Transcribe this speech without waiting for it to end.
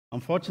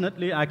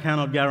Unfortunately, I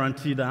cannot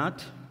guarantee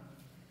that,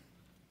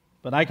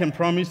 but I can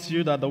promise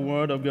you that the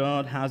Word of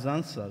God has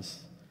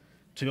answers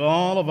to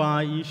all of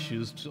our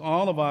issues, to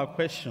all of our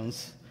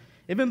questions,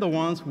 even the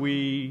ones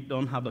we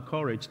don't have the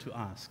courage to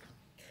ask.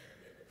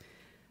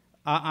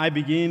 I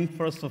begin,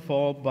 first of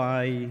all,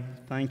 by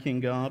thanking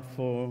God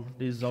for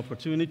this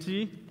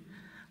opportunity.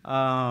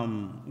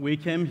 We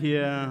came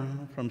here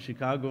from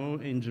Chicago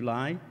in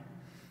July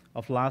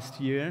of last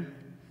year,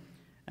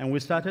 and we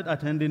started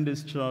attending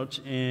this church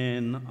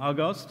in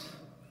August.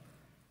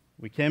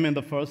 We came in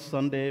the first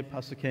Sunday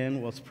Pastor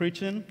Ken was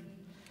preaching.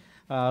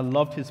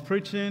 Loved his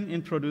preaching,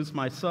 introduced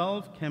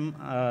myself, came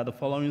the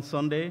following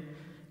Sunday,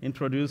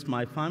 introduced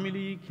my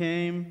family,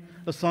 came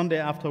the Sunday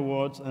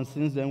afterwards, and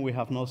since then we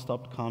have not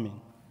stopped coming.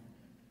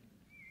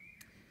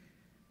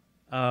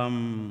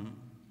 I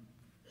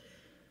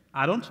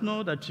don't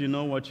know that you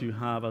know what you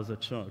have as a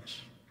church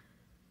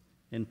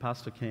in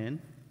Pastor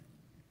Ken,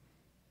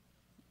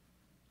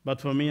 but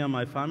for me and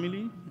my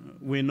family,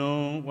 we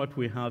know what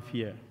we have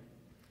here.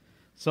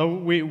 So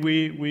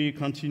we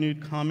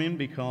continued coming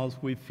because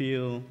we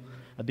feel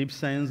a deep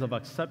sense of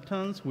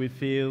acceptance. We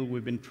feel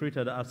we've been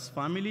treated as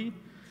family,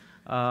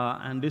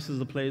 and this is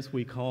the place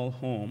we call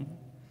home.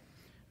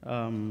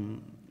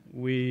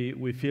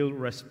 We feel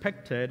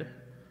respected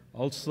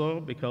also,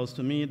 because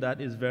to me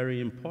that is very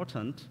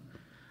important.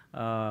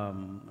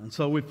 And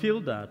so we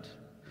feel that.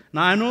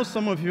 Now, I know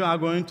some of you are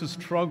going to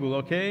struggle,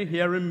 okay,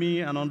 hearing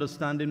me and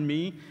understanding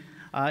me.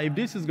 If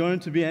this is going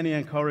to be any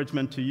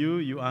encouragement to you,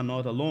 you are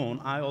not alone.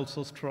 I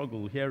also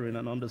struggle hearing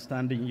and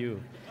understanding you.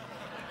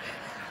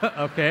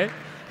 Okay?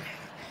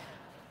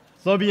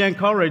 So be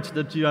encouraged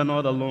that you are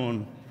not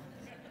alone.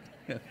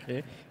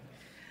 Okay?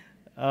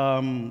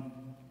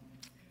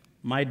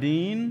 My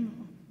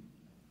dean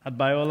at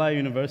Biola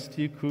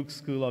University Cook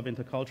School of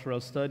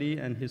Intercultural Study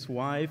and his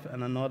wife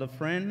and another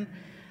friend,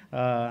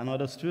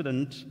 another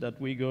student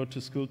that we go to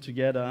school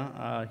together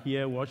are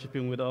here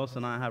worshiping with us,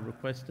 and I have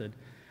requested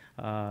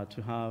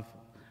to have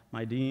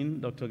my dean,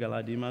 Dr.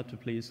 Galadima, to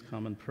please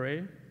come and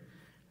pray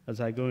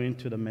as I go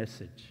into the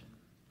message.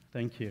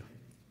 Thank you.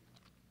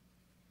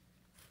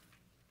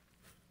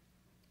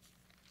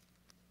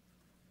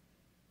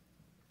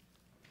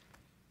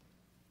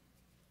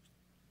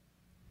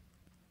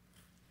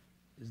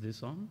 Is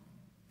this on?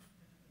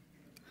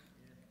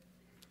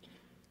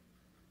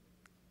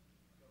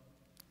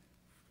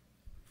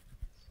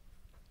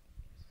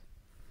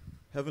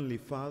 Heavenly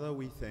Father,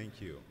 we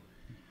thank you.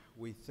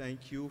 We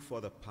thank you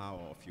for the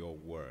power of your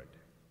word.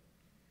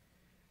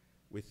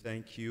 We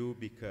thank you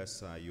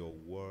because your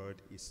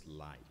word is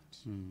light.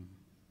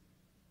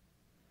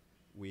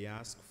 We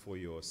ask for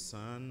your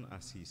Son,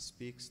 as he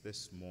speaks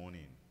this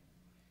morning,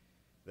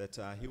 that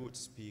he would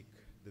speak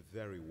the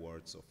very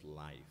words of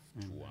life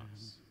to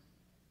us.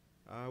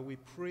 We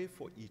pray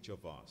for each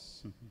of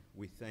us.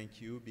 We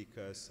thank you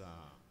because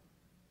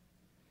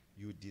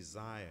you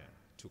desire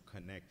to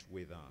connect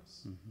with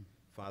us.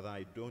 Father,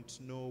 I don't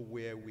know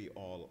where we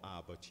all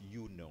are, but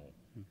you know.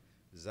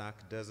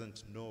 Zach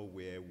doesn't know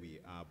where we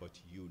are, but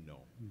you know.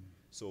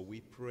 So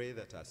we pray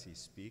that as he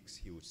speaks,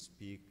 he would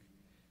speak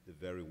the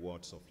very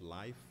words of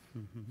life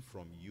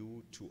from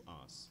you to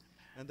us,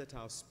 and that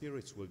our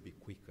spirits will be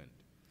quickened,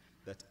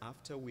 that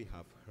after we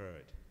have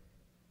heard,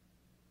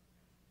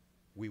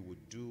 we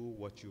would do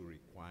what you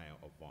require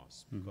of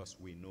us, because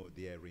we know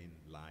therein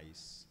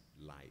lies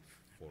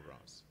life for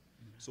us.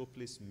 So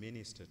please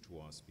minister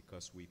to us,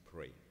 because we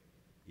pray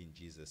in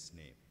Jesus'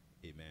 name.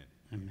 Amen.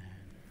 Amen.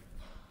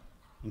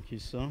 Thank you,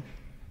 sir.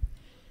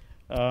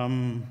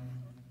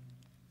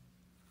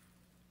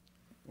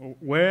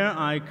 Where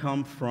I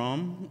come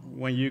from,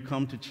 when you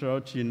come to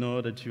church, you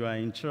know that you are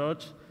in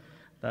church,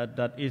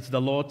 that it's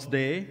the Lord's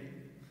day.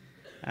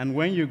 And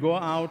when you go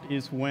out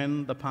is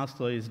when the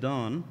pastor is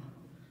done.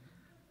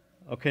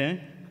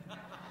 Okay?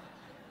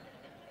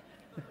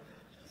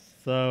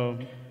 So,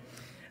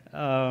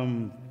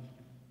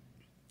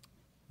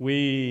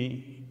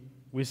 we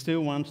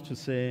still want to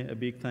say a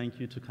big thank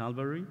you to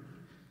Calvary.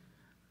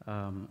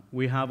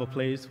 We have a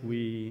place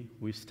we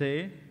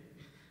stay,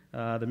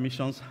 the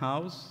missions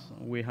house.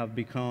 We have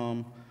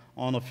become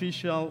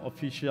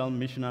official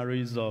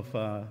missionaries of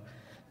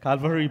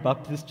Calvary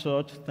Baptist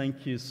Church.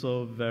 Thank you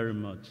so very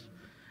much.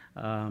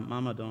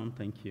 Mama Dawn,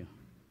 thank you.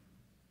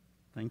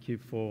 Thank you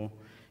for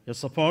your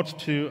support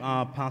to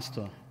our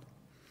pastor.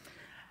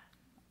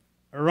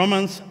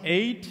 Romans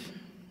 8,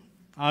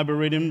 I'll be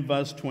reading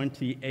verse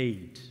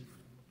 28.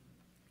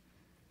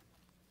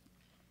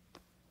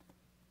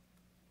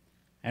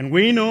 And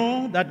we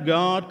know that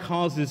God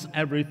causes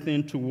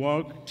everything to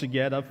work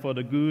together for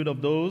the good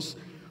of those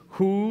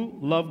who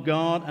love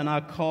God and are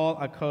called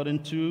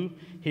according to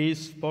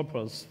his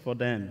purpose for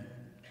them.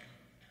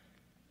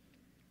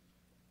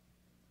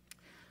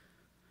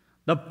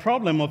 The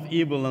problem of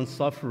evil and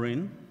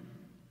suffering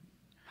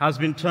has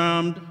been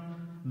termed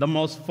the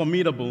most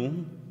formidable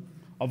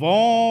of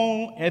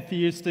all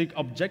atheistic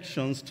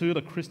objections to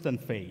the Christian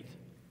faith.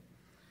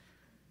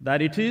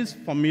 That it is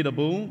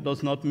formidable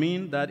does not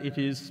mean that it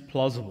is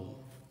plausible.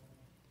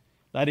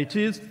 That it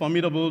is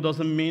formidable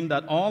doesn't mean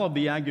that all of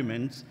the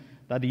arguments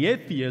that the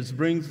atheist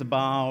brings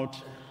about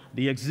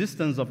the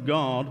existence of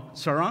God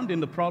surrounding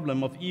the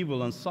problem of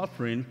evil and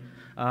suffering.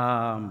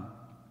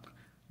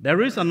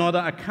 There is another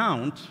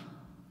account,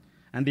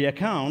 and the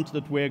account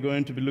that we're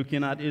going to be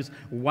looking at is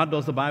what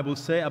does the Bible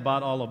say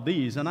about all of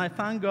these? And I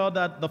thank God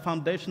that the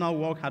foundational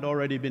work had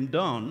already been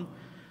done.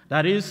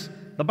 That is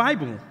the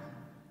Bible.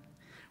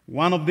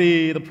 One of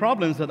the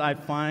problems that I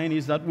find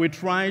is that we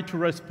try to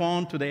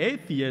respond to the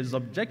atheist's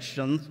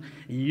objections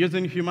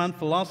using human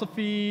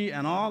philosophy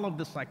and all of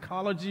the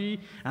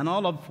psychology and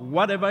all of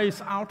whatever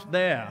is out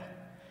there.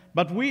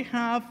 But we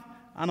have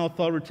an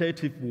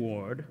authoritative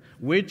word,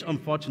 which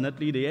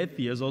unfortunately the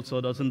atheist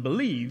also doesn't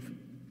believe.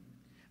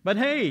 But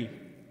hey,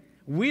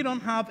 we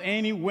don't have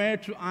anywhere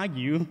to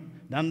argue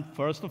than,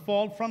 first of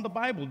all, from the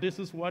Bible. This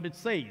is what it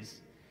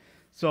says.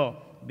 So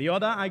the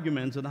other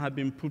arguments that have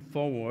been put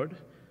forward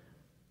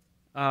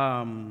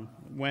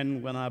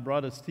when our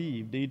brother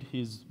Steve did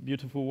his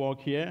beautiful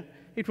work here,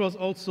 it was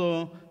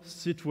also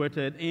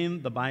situated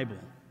in the Bible.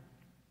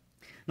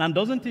 Now,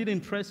 doesn't it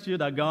interest you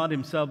that God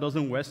himself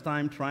doesn't waste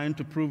time trying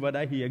to prove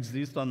whether he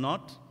exists or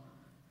not?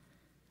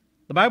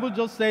 The Bible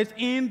just says,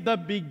 in the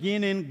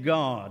beginning,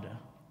 God.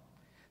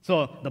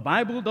 So the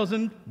Bible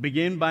doesn't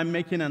begin by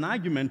making an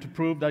argument to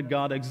prove that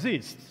God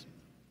exists.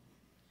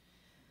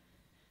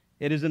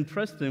 It is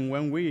interesting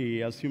when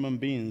we, as human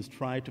beings,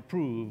 try to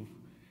prove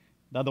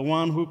that the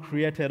one who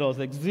created us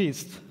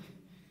exists,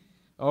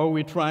 or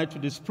we try to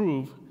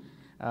disprove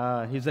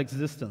his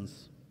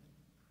existence.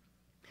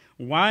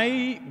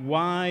 Why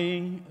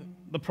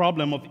the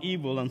problem of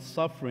evil and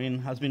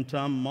suffering has been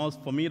termed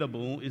most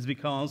formidable is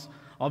because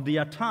of the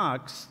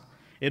attacks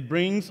it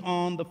brings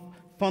on the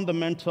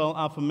fundamental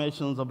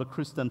affirmations of the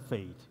Christian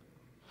faith.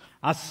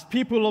 As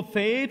people of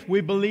faith,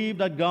 we believe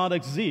that God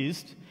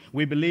exists.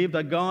 We believe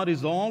that God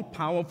is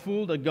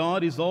all-powerful, that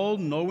God is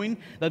all-knowing,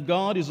 that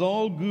God is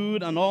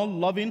all-good and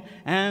all-loving,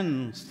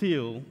 and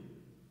still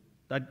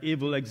that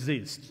evil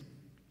exists.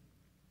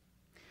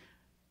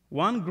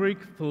 One Greek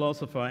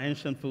philosopher,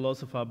 ancient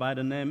philosopher by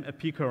the name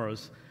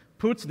Epicurus,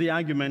 puts the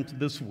argument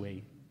this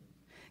way.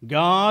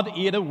 God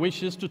either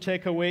wishes to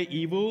take away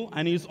evil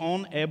and is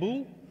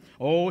unable,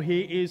 or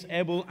he is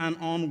able and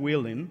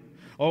unwilling,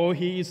 or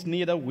he is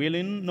neither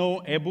willing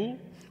nor able,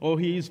 or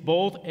he is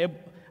both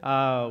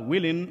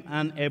willing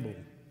and able.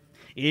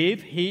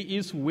 If he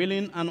is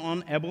willing and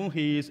unable,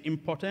 he is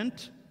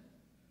impotent,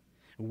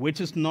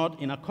 which is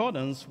not in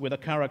accordance with the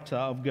character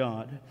of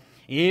God.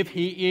 If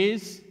he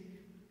is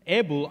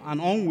able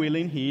and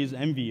unwilling, he is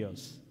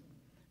envious,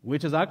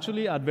 which is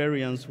actually at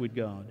variance with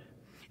God.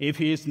 If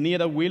he is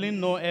neither willing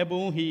nor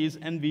able, he is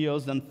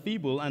envious and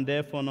feeble, and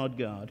therefore not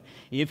God.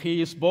 If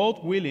he is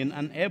both willing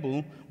and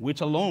able,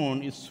 which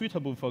alone is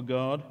suitable for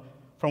God,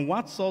 from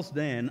what source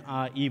then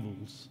are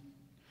evils?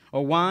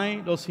 Or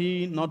why does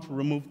he not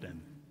remove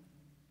them?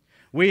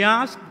 We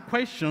ask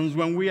questions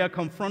when we are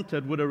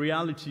confronted with the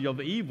reality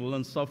of evil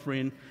and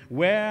suffering.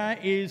 Where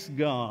is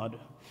God?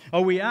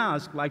 Or we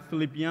ask, like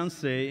Philippians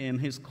say in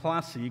his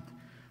classic,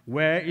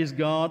 where is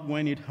God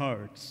when it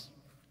hurts?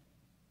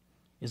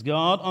 Is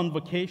God on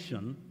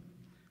vacation?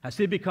 Has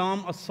he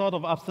become a sort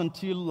of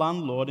absentee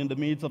landlord in the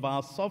midst of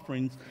our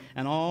sufferings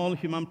and all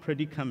human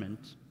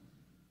predicament?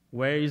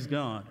 Where is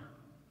God?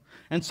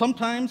 And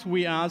sometimes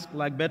we ask,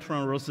 like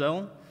Bertrand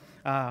Russell,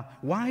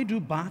 why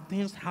do bad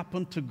things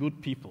happen to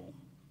good people?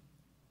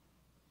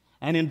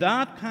 And in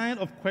that kind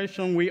of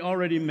question, we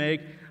already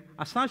make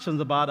assumptions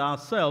about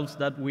ourselves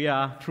that we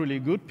are truly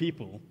good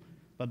people,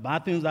 but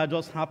bad things are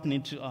just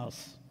happening to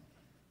us.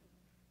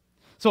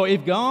 So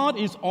if God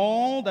is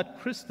all that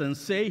Christians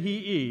say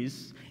he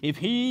is, if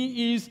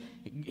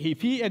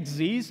he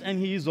exists and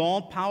he is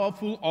all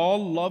powerful,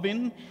 all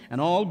loving,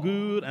 and all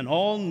good and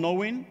all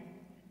knowing,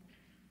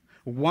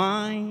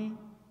 why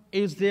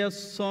is there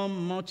so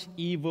much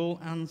evil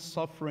and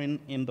suffering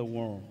in the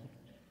world?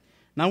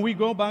 Now we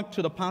go back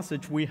to the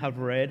passage we have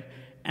read,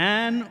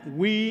 and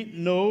we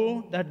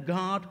know that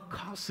God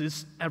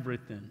causes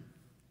everything.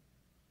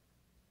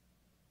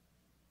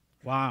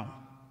 Wow.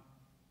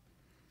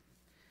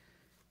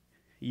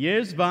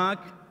 Years back,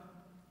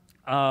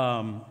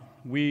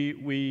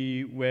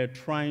 we were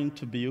trying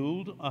to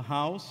build a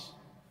house,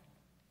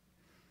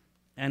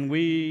 and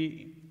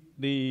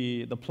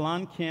the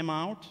plan came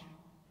out.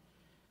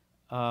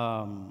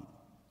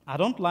 I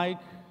don't like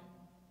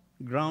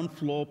ground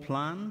floor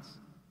plans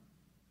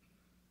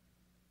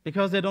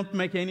because they don't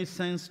make any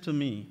sense to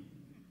me.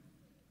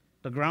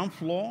 The ground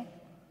floor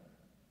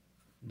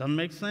doesn't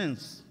make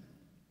sense.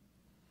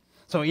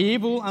 So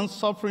evil and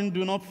suffering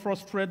do not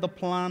frustrate the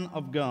plan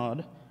of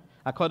God,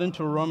 according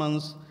to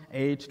Romans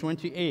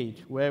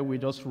 8:28, where we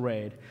just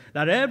read,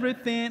 that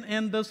everything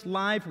in this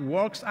life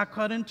works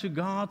according to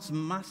God's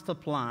master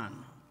plan.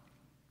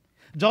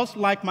 Just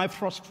like my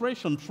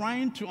frustration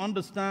trying to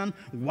understand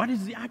what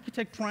is the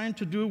architect trying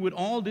to do with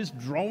all these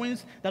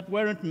drawings that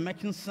weren't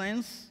making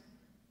sense.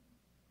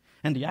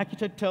 And the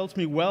architect tells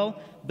me,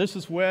 well, this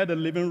is where the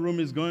living room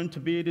is going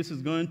to be, this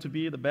is going to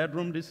be the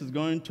bedroom, this is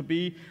going to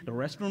be the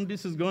restroom,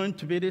 this is going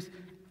to be this.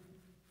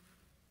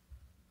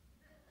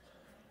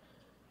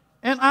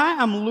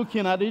 I am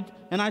looking at it,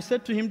 and I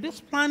said to him,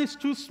 this plan is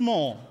too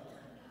small.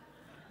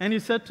 And he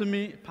said to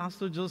me,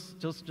 Pastor,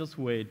 just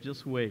wait,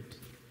 just wait.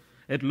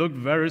 It looked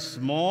very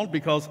small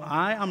because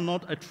I am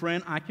not a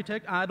trained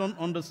architect. I don't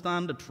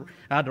understand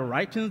the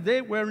writings.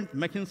 They weren't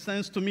making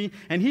sense to me.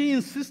 And he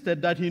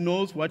insisted that he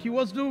knows what he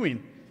was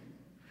doing.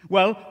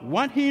 Well,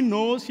 what he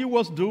knows he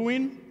was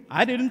doing,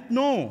 I didn't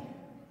know.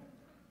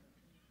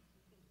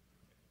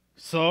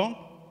 So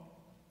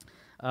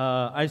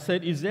I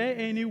said, is there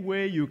any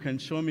way you can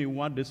show me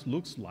what this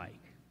looks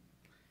like?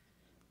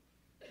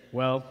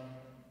 Well,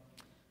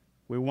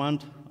 we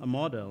want a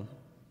model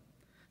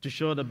to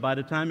show that by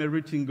the time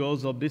everything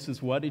goes up, this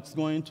is what it's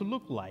going to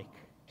look like.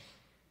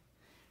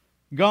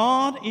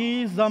 God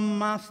is a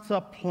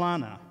master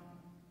planner.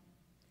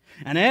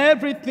 And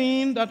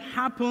everything that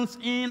happens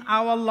in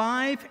our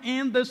life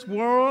in this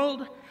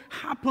world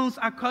happens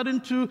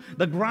according to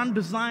the grand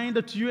design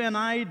that you and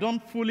I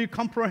don't fully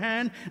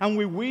comprehend, and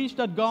we wish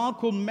that God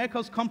could make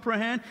us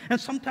comprehend. And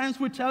sometimes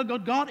we tell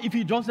God, God, if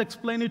you just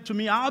explain it to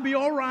me, I'll be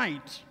all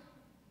right.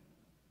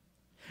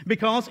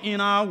 Because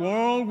in our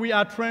world, we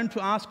are trained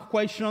to ask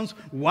questions,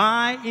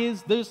 why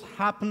is this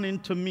happening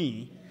to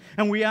me?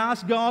 And we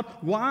ask God,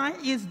 why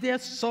is there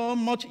so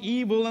much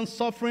evil and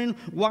suffering?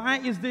 Why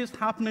is this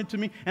happening to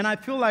me? And I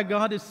feel like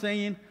God is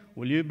saying,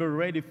 will you be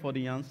ready for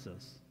the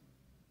answers?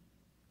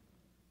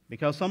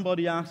 Because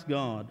somebody asked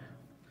God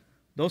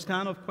those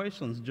kind of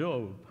questions,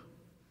 Job.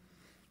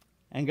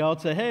 And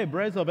God said, hey,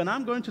 brace up, and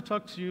I'm going to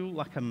talk to you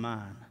like a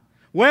man.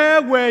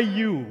 Where were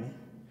you?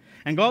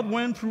 And God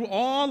went through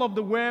all of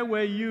the where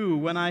were you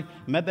when I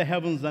met the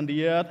heavens and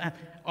the earth, and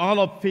all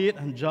of it.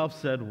 And Job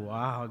said,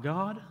 wow,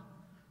 God,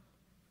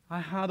 I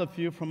heard of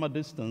you from a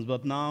distance,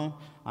 but now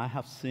I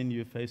have seen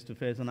you face to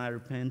face, and I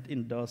repent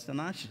in dust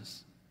and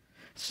ashes.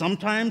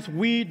 Sometimes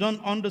we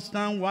don't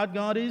understand what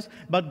God is,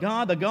 but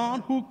God, the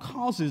God who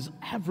causes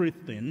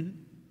everything,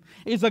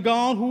 is a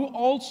God who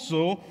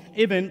also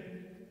even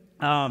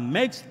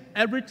makes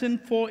everything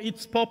for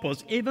its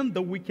purpose, even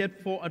the wicked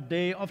for a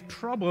day of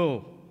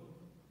trouble.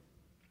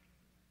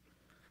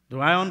 Do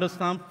I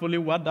understand fully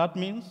what that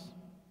means?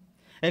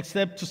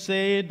 Except to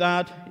say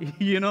that,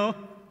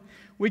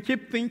 we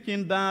keep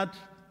thinking that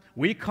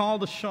we call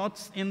the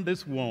shots in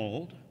this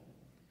world.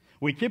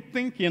 We keep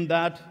thinking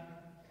that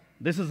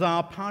this is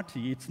our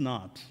party. It's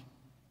not.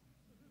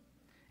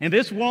 In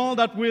this world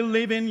that we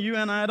live in, you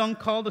and I don't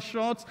call the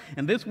shots.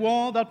 In this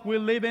world that we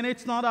live in,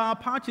 it's not our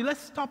party.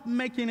 Let's stop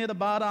making it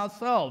about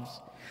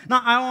ourselves.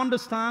 Now, I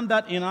understand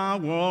that in our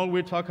world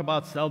we talk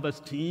about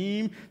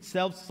self-esteem,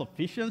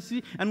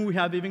 self-sufficiency, and we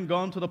have even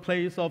gone to the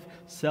place of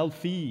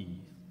selfies.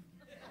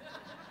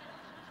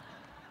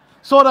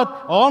 So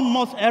that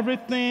almost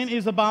everything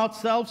is about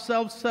self,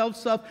 self, self,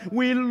 self.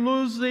 We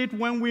lose it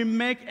when we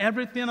make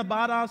everything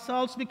about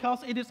ourselves,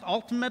 because it is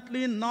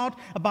ultimately not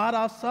about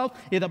ourselves.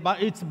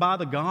 It's about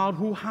the God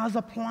who has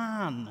a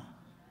plan.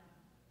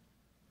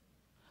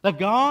 That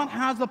God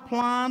has a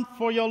plan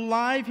for your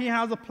life. He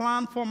has a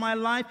plan for my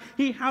life.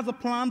 He has a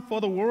plan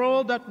for the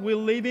world that we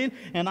live in.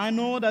 And I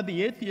know that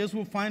the atheist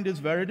will find this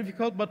very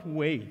difficult, but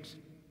wait.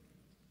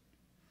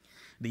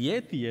 The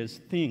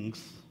atheist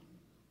thinks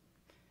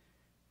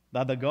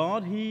that the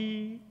God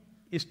he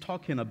is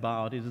talking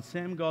about is the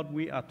same God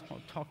we are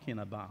talking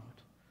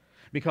about.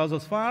 Because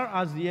as far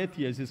as the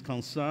atheist is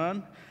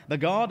concerned, the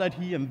God that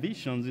he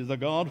envisions is a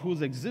God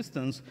whose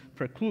existence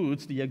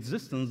precludes the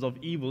existence of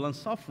evil and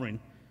suffering.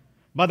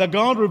 But the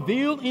God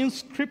revealed in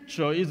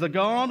Scripture is a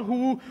God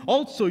who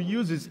also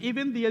uses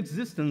even the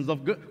existence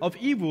of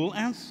evil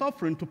and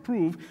suffering to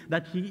prove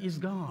that he is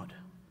God.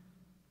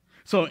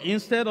 So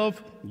instead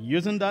of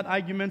using that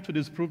argument to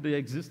disprove the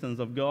existence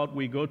of God,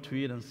 we go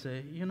to it and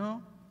say,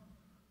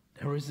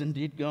 there is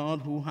indeed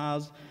God who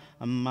has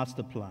a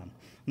master plan.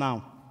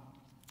 Now,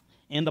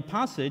 in the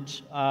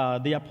passage,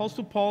 the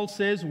Apostle Paul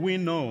says, we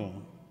know.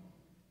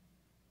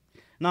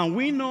 Now,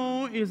 we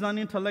know is an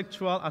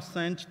intellectual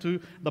assent to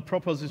the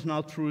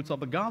propositional truths of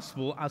the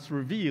gospel as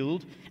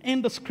revealed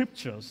in the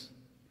Scriptures.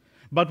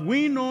 But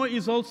we know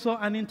is also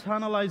an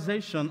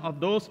internalization of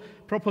those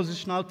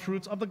propositional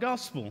truths of the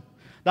gospel.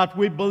 That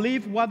we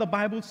believe what the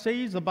Bible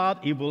says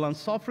about evil and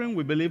suffering.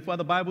 We believe what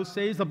the Bible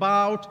says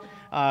about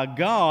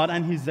God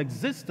and his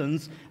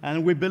existence.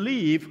 And we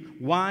believe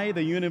why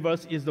the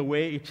universe is the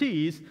way it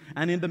is.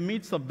 And in the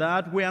midst of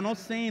that, we are not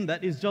saying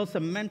that it's just a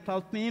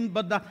mental thing,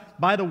 but that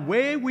by the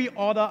way we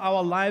order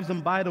our lives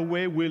and by the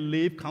way we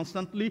live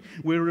constantly,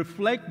 we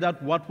reflect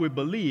that what we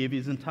believe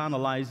is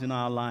internalized in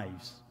our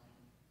lives.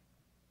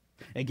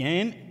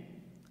 Again,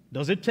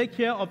 does it take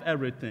care of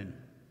everything?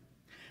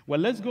 Well,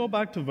 let's go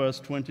back to verse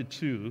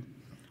 22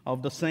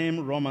 of the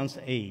same Romans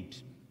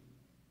 8.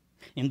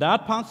 In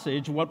that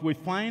passage, what we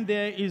find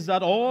there is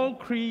that all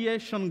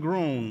creation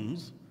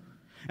groans.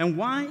 And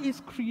why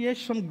is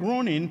creation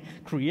groaning?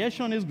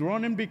 Creation is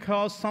groaning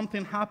because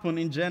something happened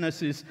in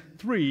Genesis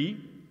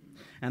 3.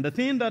 And the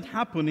thing that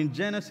happened in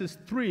Genesis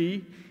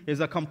 3 is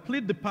a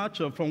complete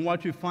departure from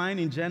what you find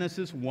in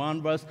Genesis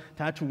 1, verse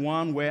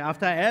 31, where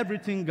after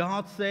everything,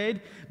 God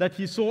said that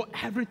he saw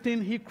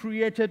everything he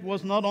created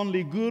was not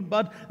only good,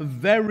 but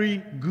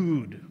very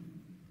good.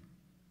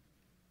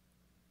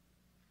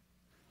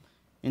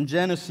 In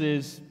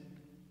Genesis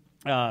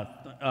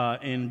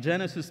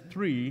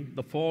 3,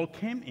 the fall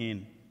came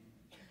in.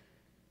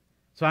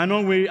 So I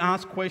know we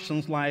ask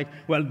questions like,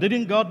 well,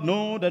 didn't God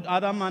know that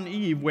Adam and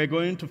Eve were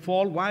going to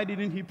fall? Why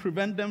didn't he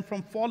prevent them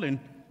from falling?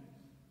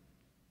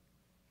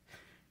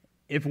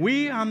 If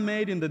we are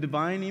made in the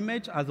divine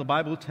image, as the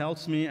Bible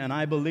tells me and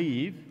I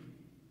believe,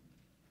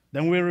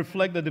 then we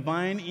reflect the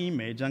divine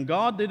image. And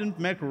God didn't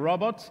make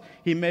robots.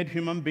 He made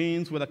human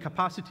beings with a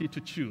capacity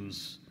to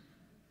choose.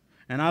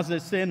 And as they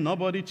say,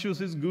 nobody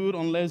chooses good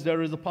unless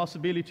there is a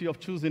possibility of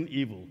choosing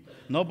evil.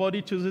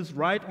 Nobody chooses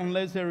right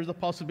unless there is a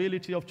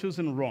possibility of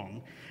choosing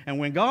wrong. And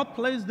when God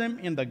placed them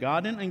in the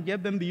garden and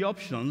gave them the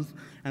options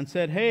and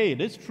said, hey,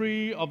 this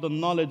tree of the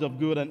knowledge of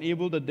good and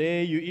evil, the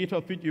day you eat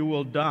of it, you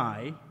will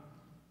die.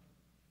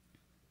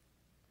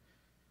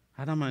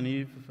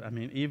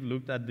 Eve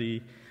looked at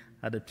the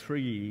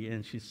tree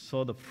and she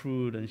saw the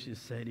fruit and she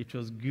said it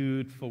was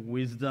good for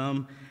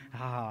wisdom.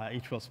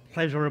 It was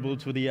pleasurable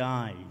to the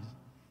eyes.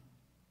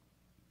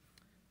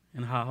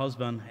 And her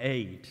husband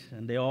ate,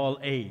 and they all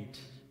ate.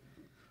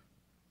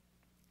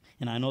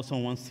 And I know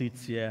someone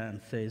sits here and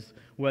says,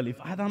 well, if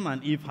Adam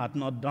and Eve had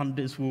not done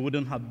this, we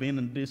wouldn't have been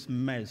in this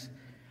mess.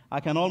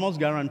 I can almost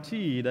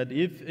guarantee that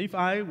if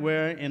I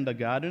were in the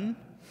garden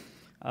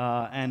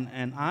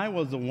and I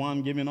was the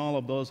one giving all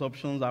of those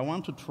options, I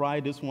want to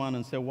try this one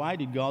and say, why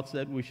did God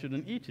say we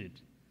shouldn't eat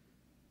it?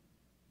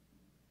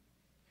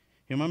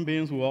 Human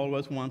beings will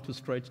always want to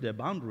stretch their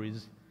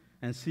boundaries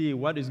and see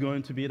what is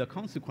going to be the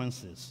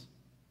consequences.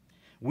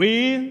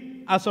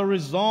 We, as a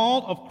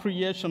result of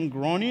creation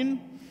groaning,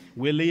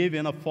 we live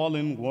in a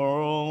fallen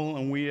world,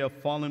 and we are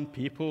fallen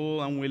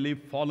people, and we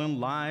live fallen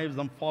lives,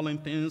 and fallen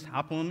things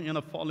happen in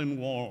a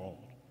fallen world.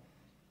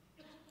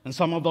 And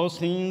some of those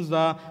things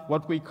are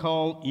what we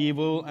call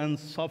evil and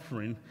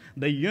suffering.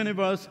 The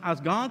universe, as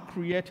God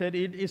created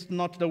it, is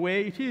not the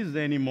way it is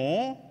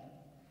anymore.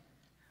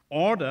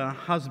 Order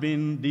has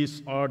been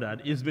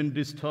disordered, it's been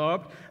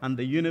disturbed, and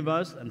the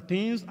universe and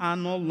things are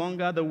no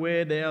longer the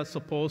way they are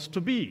supposed to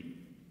be.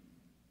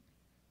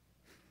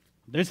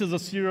 This is a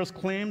serious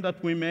claim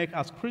that we make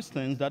as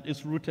Christians that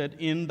is rooted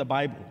in the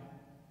Bible.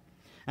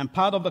 And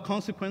part of the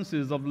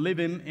consequences of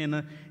living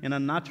in a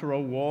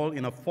natural world,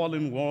 in a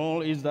fallen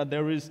world, is that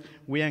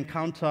we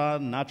encounter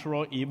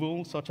natural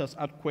evil such as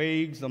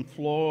earthquakes and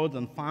floods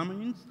and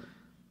famines.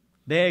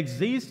 They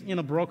exist in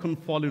a broken,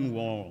 fallen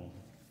world.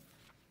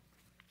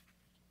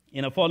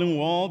 In a fallen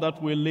world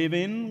that we live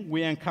in,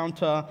 we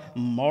encounter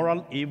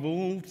moral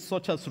evil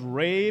such as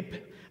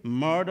rape,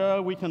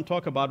 murder. We can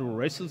talk about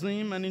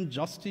racism and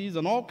injustice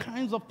and all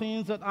kinds of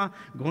things that are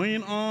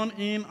going on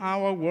in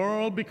our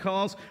world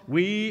because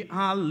we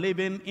are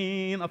living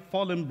in a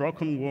fallen,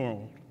 broken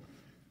world.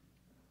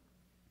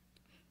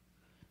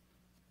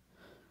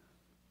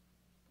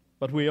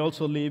 But we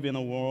also live in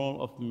a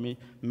world of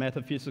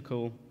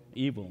metaphysical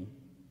evil.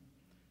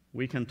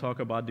 We can talk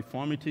about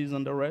deformities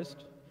and the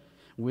rest.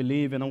 We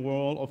live in a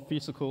world of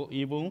physical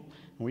evil.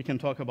 We can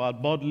talk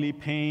about bodily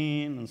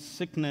pain and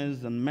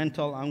sickness and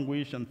mental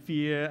anguish and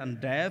fear and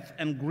death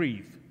and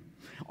grief,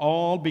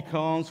 all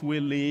because we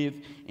live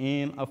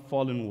in a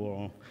fallen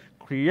world.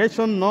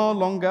 Creation no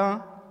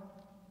longer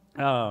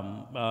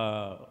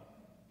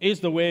is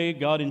the way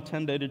God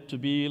intended it to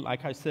be,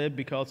 like I said,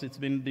 because it's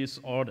been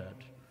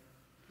disordered.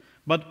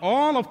 But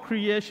all of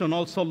creation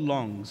also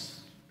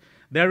longs.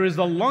 There is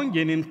a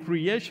longing in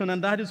creation,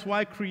 and that is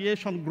why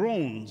creation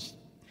groans.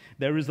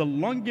 There is a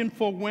longing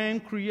for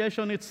when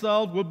creation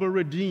itself will be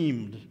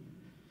redeemed.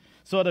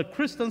 So the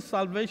Christian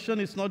salvation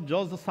is not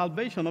just the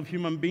salvation of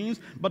human beings,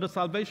 but the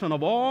salvation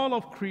of all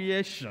of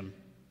creation.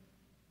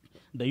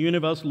 The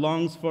universe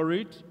longs for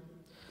it.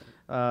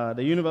 The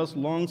universe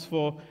longs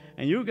for,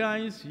 and you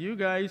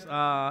guys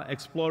are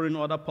exploring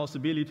other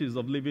possibilities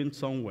of living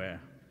somewhere.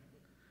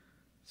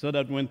 So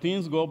that when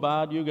things go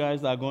bad, you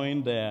guys are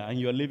going there, and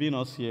you're leaving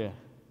us here.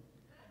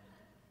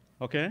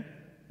 Okay?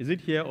 Is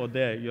it here or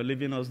there? You're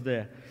leaving us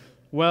there.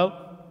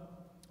 Well,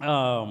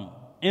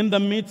 in the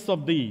midst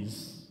of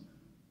these,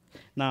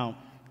 now,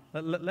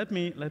 let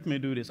me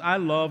do this. I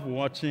love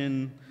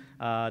watching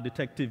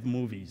detective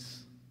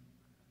movies.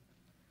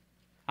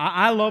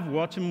 I love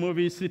watching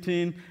movies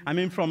sitting,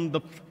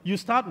 you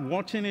start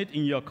watching it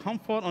in your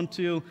comfort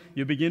until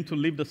you begin to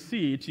leave the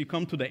seat. You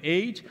come to the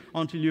age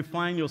until you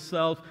find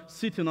yourself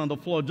sitting on the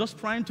floor, just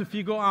trying to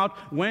figure out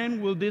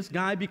when will this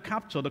guy be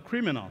captured, the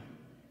criminal.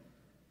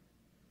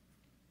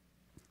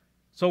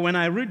 So when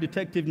I read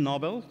detective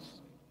novels,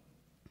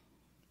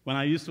 when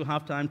I used to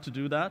have time to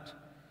do that,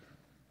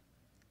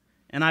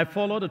 and I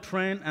follow the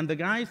trend, and the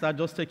guys are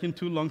just taking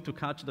too long to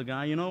catch the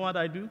guy, you know what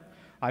I do?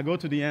 I go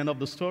to the end of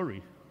the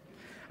story.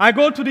 I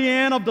go to the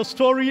end of the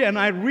story and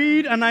I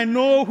read and I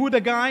know who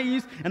the guy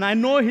is and I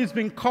know he's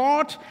been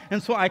caught.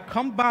 And so I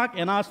come back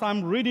and as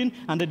I'm reading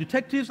and the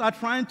detectives are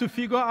trying to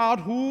figure out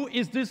who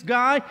is this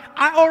guy,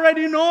 I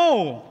already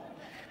know.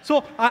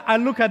 So I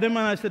look at them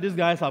and I say, these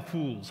guys are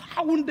fools.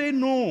 How wouldn't they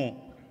know?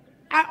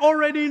 I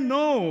already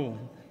know.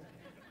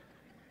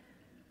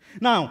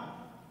 Now,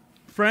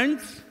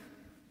 friends,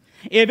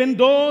 even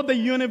though the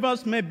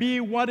universe may be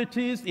what it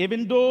is,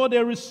 even though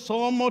there is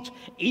so much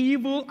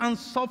evil and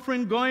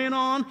suffering going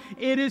on,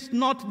 it is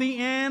not the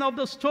end of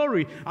the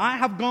story. I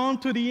have gone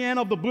to the end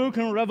of the book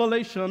in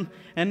Revelation,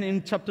 and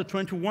in chapter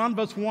 21,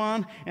 verse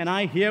 1, and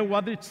I hear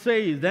what it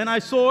says. Then I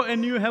saw a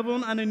new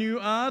heaven and a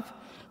new earth,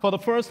 for the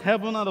first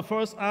heaven and the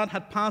first earth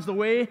had passed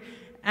away,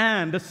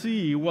 and the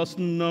sea was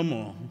no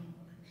more.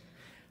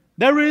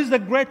 There is a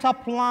greater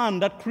plan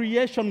that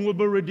creation will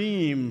be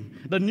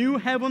redeemed. The new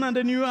heaven and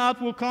the new earth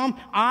will come.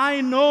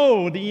 I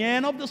know the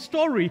end of the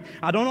story.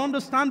 I don't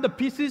understand the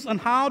pieces and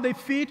how they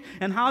fit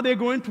and how they're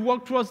going to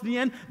work towards the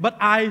end, but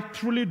I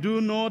truly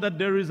do know that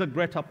there is a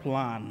greater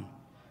plan.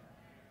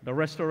 The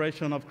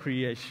restoration of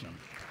creation.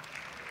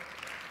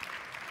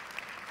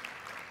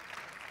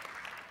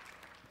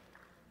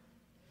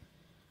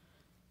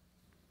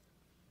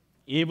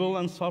 Evil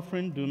and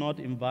suffering do not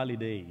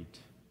invalidate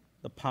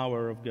the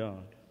power of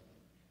God.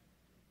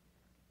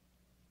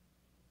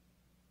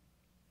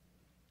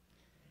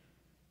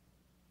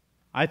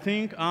 I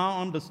think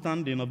our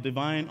understanding of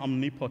divine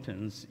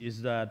omnipotence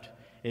is that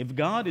if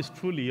God is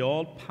truly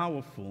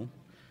all-powerful,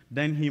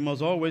 then he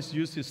must always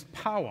use his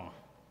power.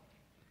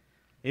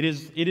 It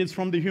is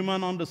from the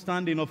human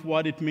understanding of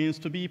what it means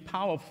to be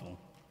powerful.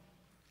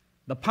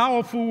 The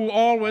powerful will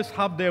always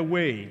have their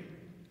way.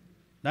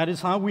 That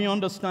is how we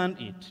understand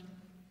it.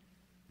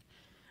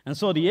 And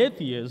so the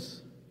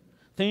atheist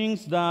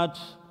thinks that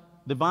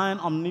divine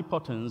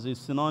omnipotence is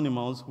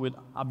synonymous with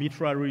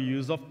arbitrary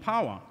use of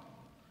power.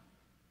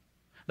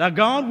 That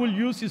God will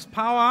use his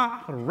power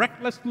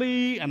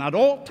recklessly and at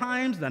all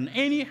times and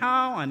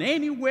anyhow and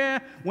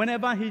anywhere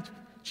whenever he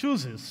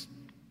chooses.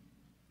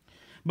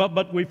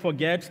 But we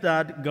forget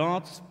that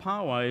God's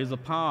power is a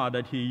power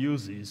that he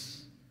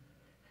uses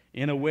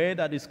in a way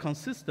that is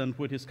consistent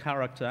with his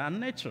character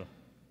and nature.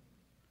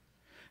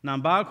 Now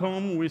back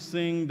home we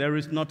sing, "There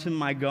is nothing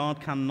my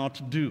God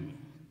cannot do."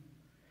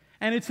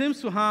 And it seems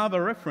to have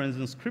a reference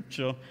in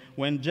Scripture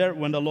when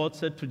the Lord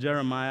said to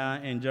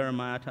Jeremiah in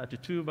Jeremiah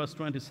 32, verse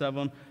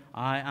 27,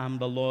 "I am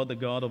the Lord, the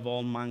God of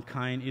all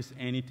mankind. Is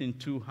anything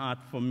too hard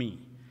for me?"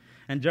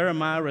 And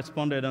Jeremiah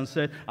responded and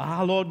said,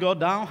 Lord God,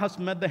 thou hast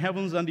made the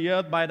heavens and the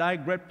earth by thy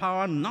great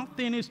power.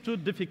 Nothing is too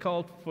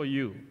difficult for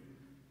you.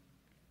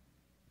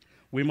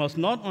 We must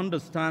not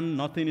understand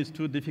nothing is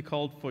too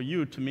difficult for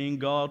you to mean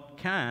God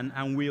can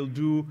and will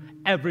do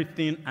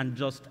everything and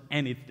just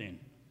anything.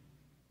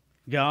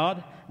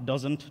 God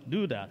doesn't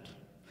do that.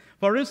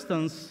 For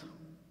instance,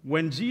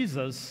 when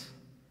Jesus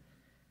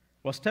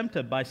was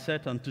tempted by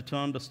Satan to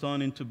turn the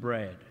stone into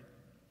bread,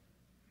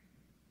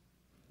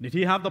 did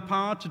he have the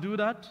power to do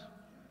that?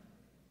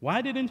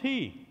 Why didn't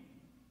he?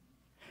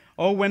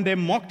 Or when they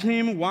mocked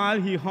him while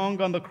he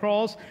hung on the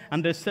cross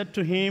and they said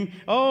to him,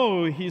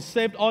 he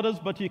saved others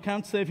but he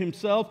can't save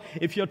himself.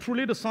 If you're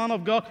truly the Son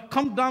of God,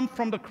 come down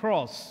from the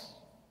cross.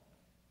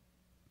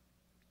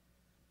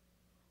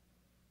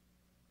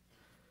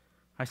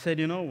 I said,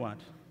 you know what?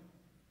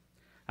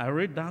 I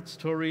read that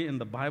story in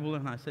the Bible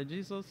and I said,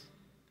 Jesus,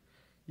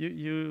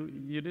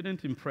 you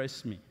didn't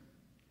impress me.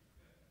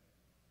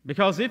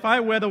 Because if I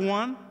were the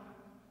one,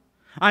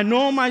 I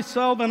know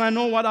myself and I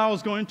know what I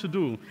was going to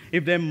do.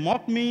 If they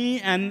mock me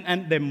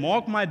and they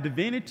mock my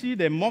divinity,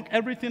 they mock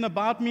everything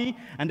about me,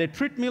 and they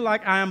treat me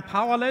like I am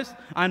powerless,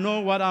 I know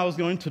what I was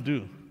going to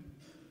do.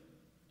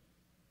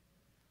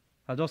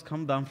 I'll just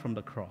come down from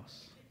the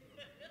cross.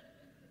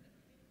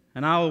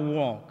 And I'll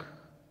walk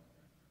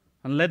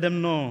and let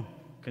them know.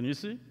 Can you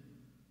see?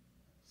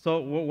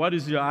 So what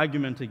is your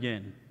argument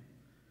again?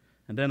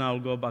 And then I'll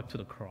go back to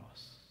the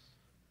cross.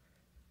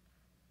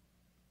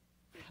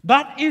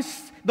 That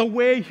is the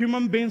way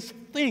human beings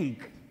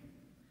think.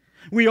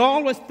 We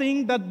always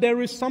think that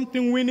there is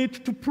something we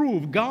need to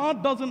prove.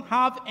 God doesn't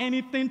have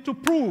anything to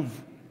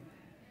prove.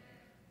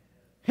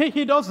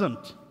 He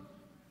doesn't.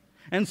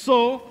 And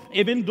so,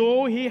 even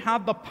though he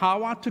had the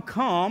power to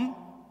come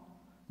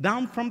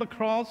down from the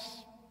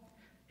cross,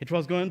 it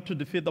was going to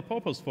defeat the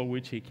purpose for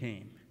which he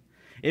came.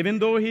 Even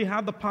though he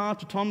had the power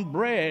to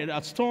turn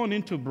a stone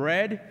into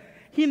bread,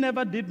 he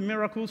never did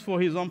miracles for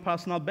his own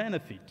personal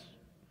benefit.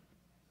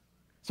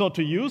 So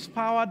to use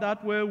power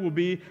that way will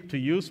be to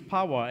use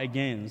power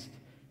against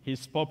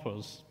his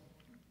purpose.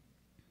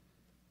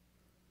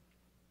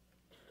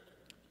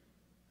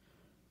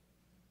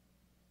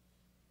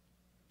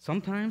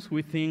 Sometimes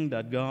we think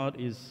that God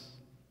is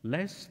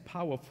less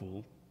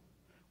powerful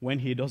when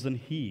he doesn't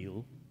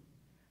heal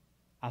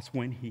as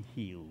when he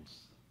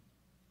heals.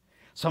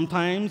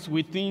 Sometimes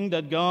we think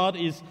that God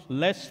is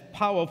less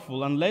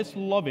powerful and less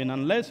loving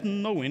and less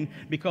knowing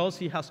because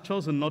he has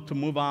chosen not to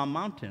move our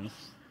mountains.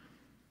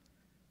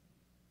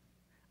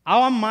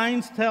 Our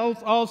minds tells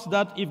us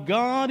that if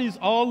God is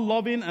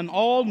all-loving and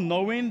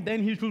all-knowing,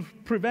 then he should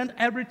prevent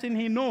everything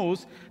he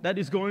knows that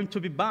is going to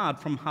be bad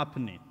from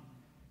happening.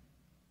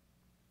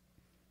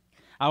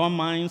 Our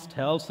minds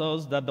tells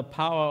us that the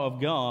power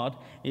of God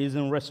is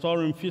in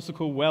restoring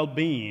physical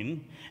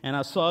well-being, and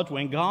as such,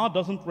 when God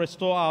doesn't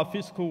restore our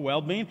physical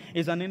well-being,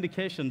 it's an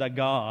indication that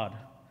God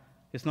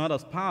is not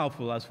as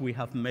powerful as we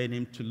have made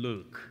him to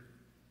look.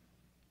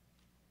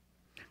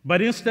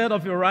 But instead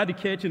of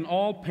eradicating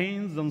all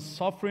pains and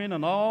suffering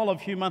and all of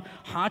human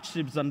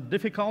hardships and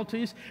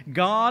difficulties,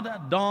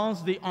 God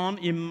does the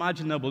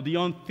unimaginable, the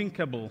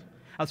unthinkable,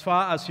 as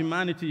far as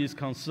humanity is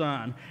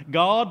concerned.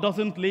 God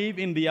doesn't live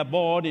in the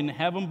abode in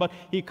heaven, but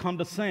he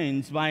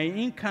condescends by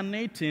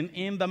incarnating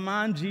in the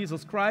man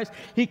Jesus Christ.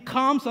 He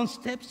comes and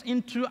steps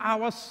into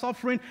our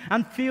suffering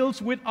and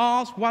feels with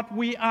us what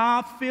we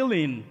are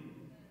feeling.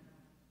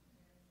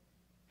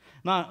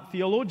 Now,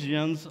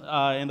 theologians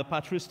in the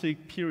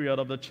patristic period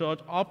of the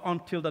church up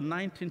until the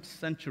 19th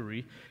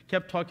century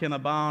kept talking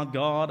about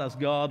God as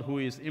God who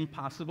is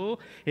impassible.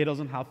 He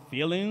doesn't have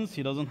feelings.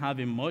 He doesn't have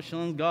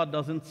emotions. God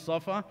doesn't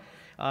suffer.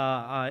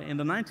 In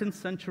the 19th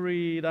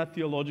century, that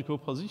theological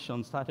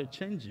position started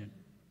changing.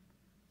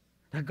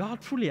 That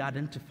God truly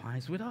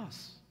identifies with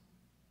us.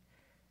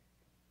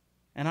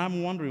 And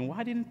I'm wondering,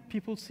 why didn't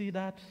people see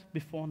that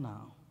before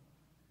now?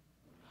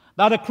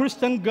 That a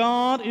Christian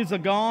God is a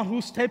God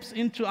who steps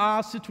into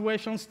our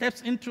situation,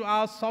 steps into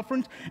our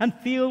sufferings, and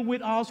feels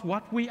with us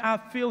what we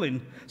are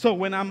feeling. So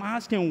when I'm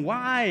asking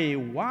why,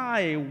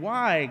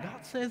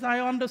 God says, I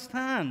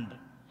understand.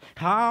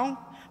 How?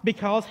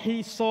 Because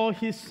he saw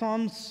his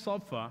son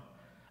suffer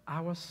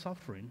our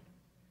suffering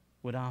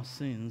with our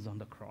sins on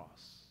the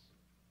cross.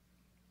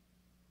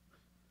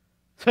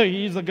 So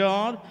he is a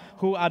God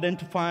who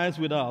identifies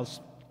with us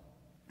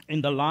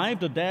in the life,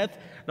 the death,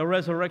 the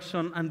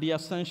resurrection, and the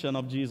ascension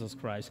of Jesus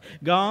Christ.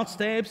 God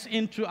steps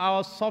into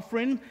our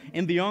suffering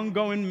in the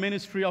ongoing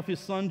ministry of his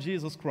Son,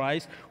 Jesus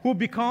Christ, who,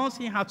 because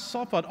he had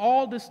suffered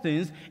all these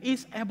things,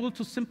 is able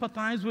to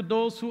sympathize with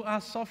those who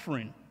are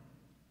suffering.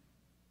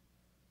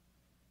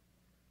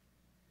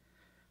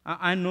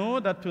 I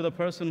know that to the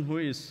person who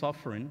is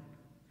suffering,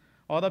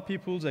 other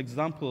people's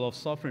example of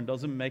suffering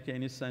doesn't make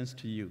any sense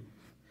to you.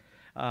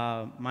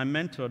 My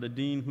mentor, the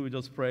dean who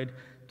just prayed,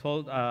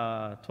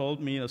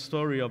 told me a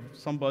story of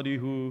somebody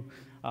who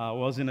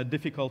was in a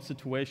difficult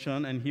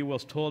situation, and he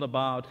was told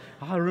about,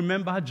 I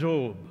remember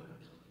Job.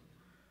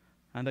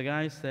 And the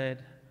guy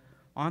said,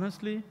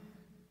 honestly,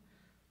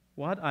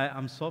 what I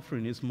am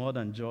suffering is more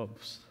than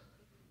Job's.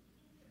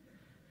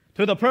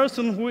 To the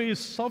person who is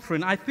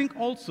suffering, I think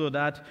also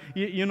that,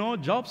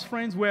 Job's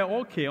friends were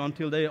okay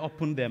until they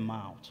opened their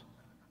mouth.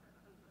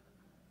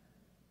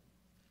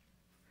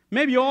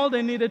 Maybe all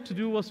they needed to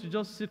do was to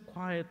just sit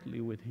quietly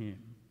with him.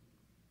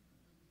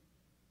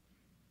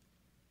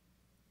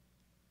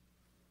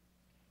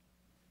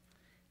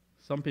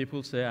 Some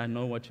people say, I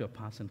know what you're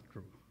passing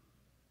through.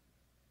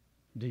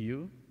 Do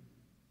you?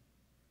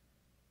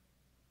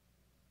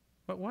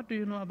 But what do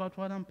you know about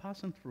what I'm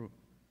passing through?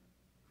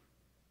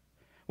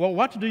 Well,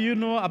 what do you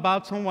know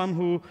about someone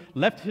who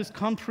left his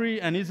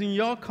country and is in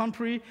your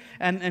country,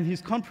 and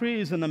his country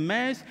is in a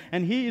mess,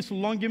 and he is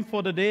longing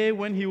for the day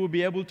when he will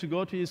be able to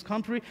go to his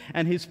country,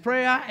 and his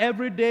prayer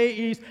every day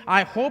is,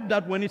 I hope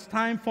that when it's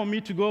time for me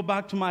to go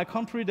back to my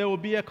country, there will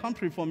be a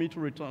country for me to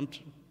return to.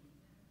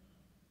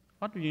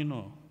 What do you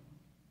know?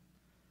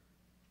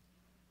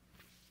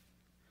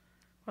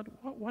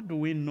 What do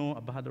we know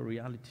about the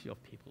reality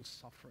of people's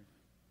suffering?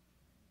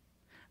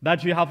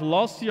 That you have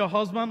lost your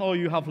husband, or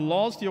you have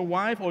lost your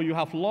wife, or you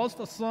have lost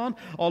a son,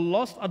 or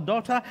lost a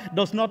daughter,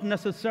 does not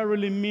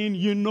necessarily mean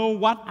you know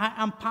what I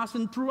am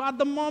passing through at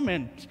the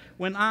moment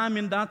when I'm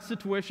in that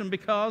situation,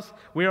 because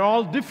we're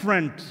all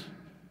different.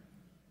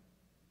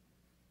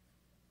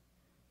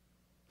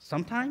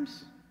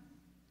 Sometimes,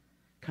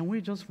 can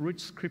we just read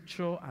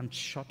Scripture and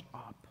shut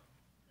up?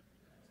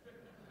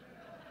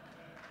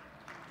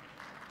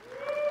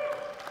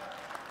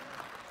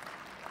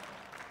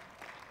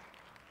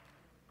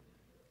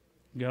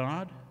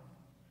 God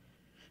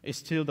is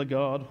still the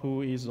God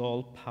who is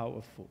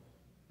all-powerful.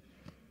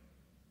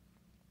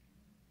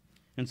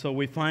 And so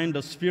we find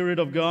the Spirit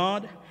of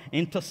God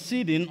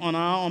interceding on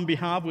our own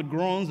behalf with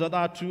groans that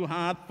are too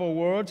hard for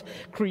words.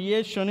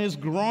 Creation is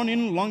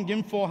groaning,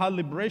 longing for her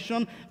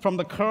liberation from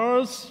the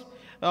curse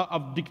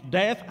of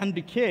death and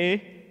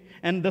decay.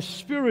 And the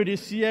Spirit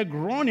is here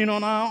groaning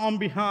on our own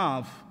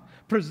behalf,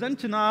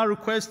 presenting our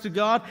request to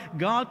God.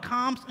 God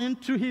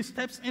he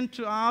steps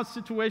into our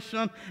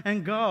situation,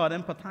 and God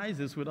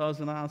empathizes with us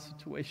in our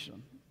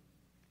situation.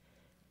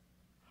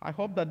 I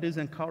hope that this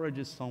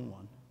encourages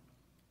someone.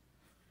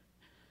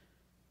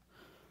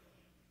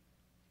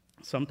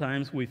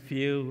 Sometimes we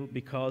feel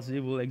because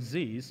evil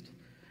exists,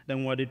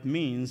 then what it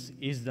means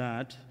is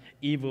that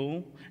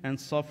evil and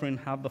suffering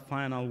have the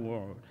final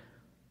word.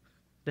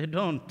 They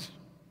don't.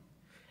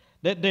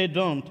 They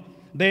don't.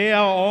 They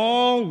are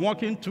all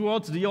working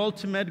towards the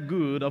ultimate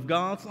good of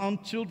God's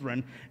own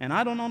children. And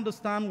I don't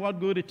understand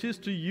what good it is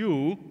to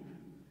you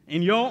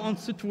in your own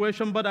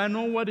situation, but I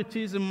know what it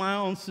is in my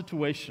own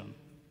situation.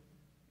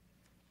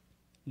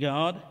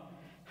 God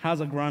has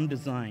a grand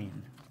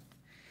design.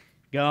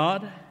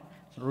 God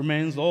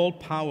remains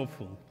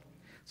all-powerful.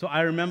 So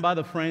I remember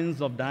the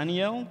friends of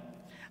Daniel.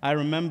 I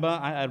remember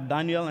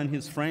Daniel and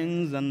his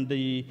friends and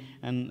the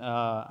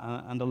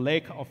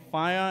lake of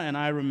fire, and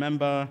I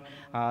remember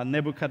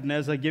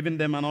Nebuchadnezzar giving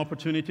them an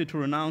opportunity to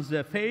renounce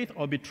their faith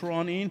or be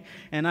thrown in.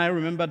 And I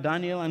remember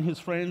Daniel and his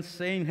friends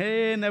saying,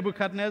 "Hey,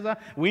 Nebuchadnezzar,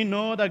 we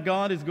know that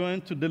God is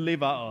going to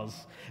deliver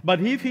us. But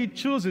if he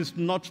chooses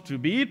not to,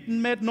 be it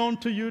made known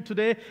to you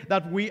today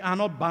that we are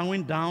not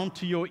bowing down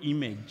to your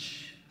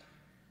image."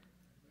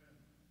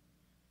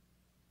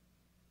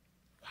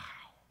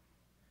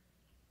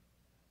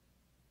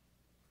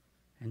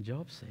 And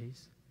Job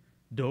says,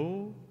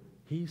 "Though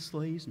he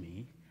slays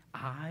me,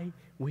 I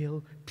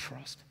will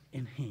trust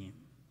in him."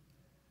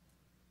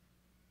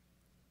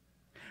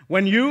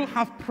 When you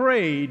have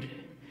prayed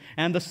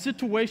and the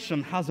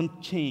situation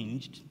hasn't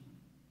changed,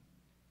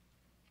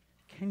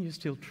 can you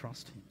still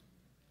trust him?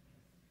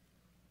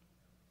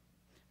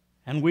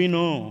 And we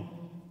know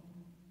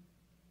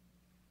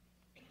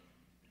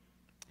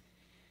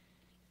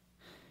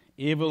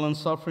evil and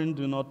suffering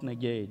do not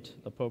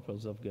negate the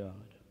purpose of God.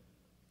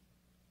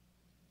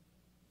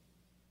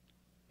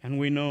 And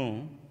we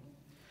know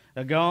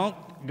that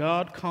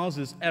God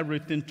causes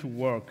everything to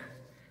work.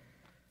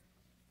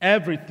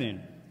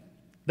 Everything,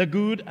 the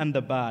good and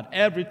the bad,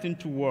 everything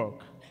to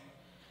work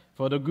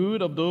for the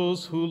good of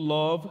those who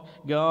love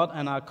God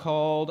and are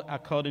called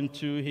according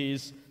to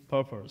his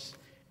purpose.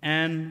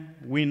 And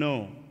we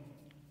know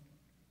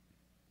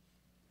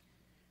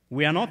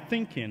we are not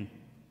thinking,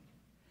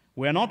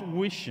 we are not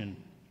wishing,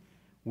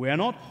 we are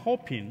not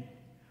hoping,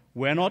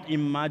 we are not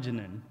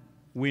imagining.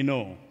 We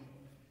know.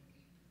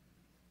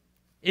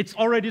 It's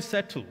already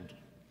settled.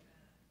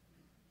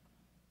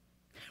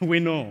 We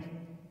know.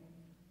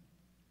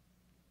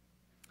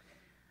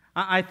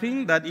 I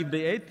think that if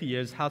the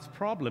atheist has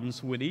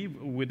problems with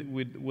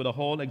the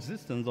whole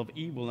existence of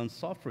evil and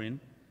suffering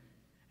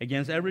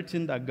against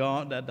everything that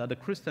the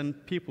Christian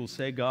people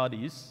say God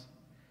is,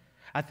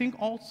 I think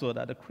also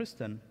that the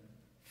Christian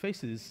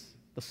faces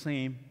the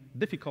same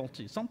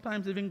difficulty,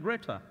 sometimes even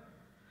greater.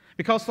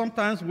 Because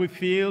sometimes we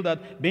feel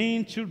that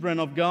being children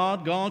of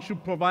God, God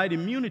should provide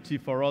immunity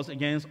for us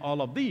against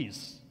all of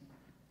these.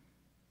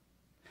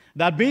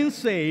 That being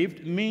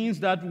saved means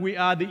that we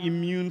are the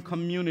immune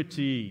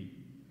community.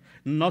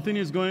 Nothing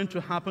is going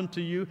to happen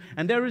to you.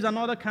 And there is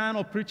another kind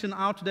of preaching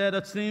out there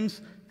that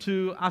seems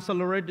to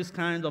accelerate this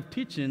kind of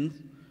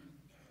teachings.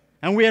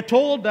 And we are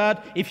told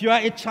that if you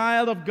are a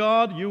child of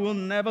God, you will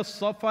never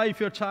suffer. If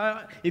you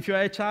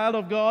are a child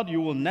of God,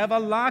 you will never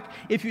lack.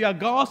 If you are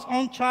God's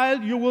own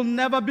child, you will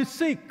never be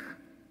sick.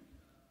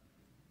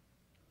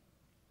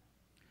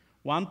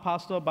 One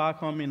pastor back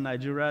home in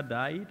Nigeria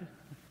died,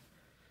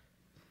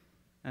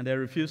 and they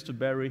refused to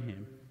bury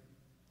him.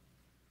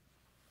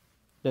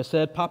 They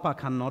said, "Papa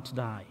cannot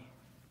die.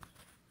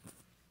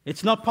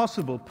 It's not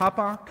possible.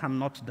 Papa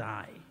cannot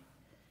die."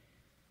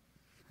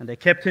 And they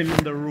kept him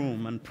in the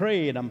room and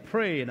prayed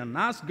and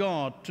asked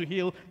God to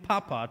heal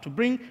Papa, to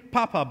bring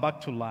Papa back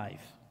to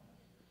life.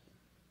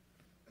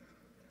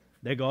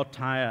 They got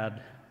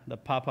tired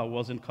that Papa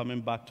wasn't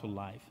coming back to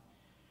life.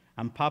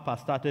 And Papa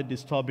started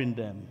disturbing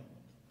them.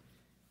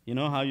 You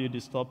know how you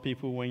disturb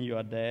people when you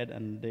are dead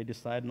and they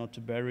decide not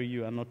to bury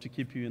you and not to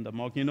keep you in the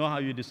morgue? You know how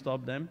you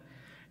disturb them?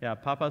 Yeah,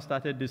 Papa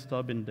started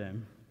disturbing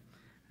them.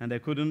 And they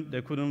couldn't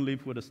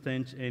live with the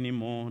stench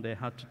anymore. They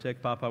had to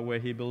take Papa where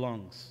he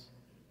belongs.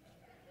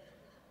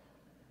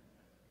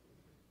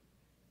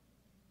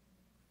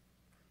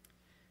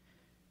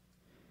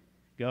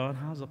 God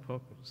has a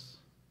purpose.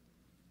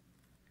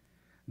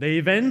 The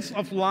events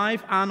of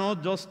life are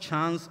not just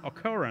chance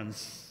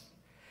occurrence.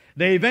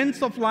 The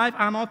events of life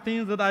are not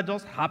things that are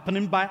just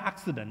happening by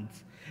accident.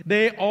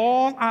 They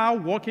all are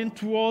working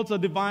towards a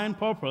divine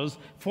purpose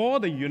for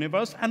the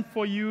universe and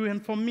for you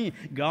and for me.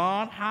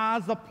 God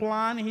has a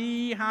plan,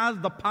 he has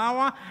the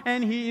power,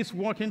 and he is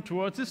working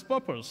towards his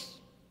purpose.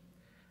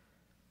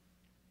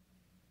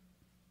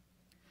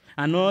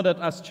 I know that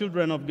as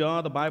children of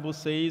God, the Bible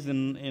says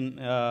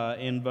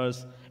in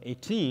verse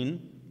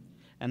 18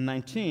 and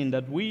 19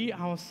 that we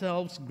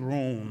ourselves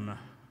groan.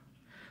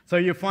 So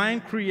you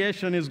find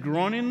creation is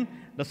groaning,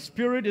 the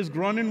Spirit is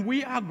groaning,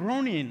 we are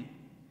groaning.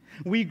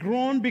 We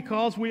groan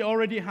because we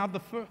already have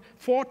the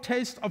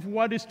foretaste of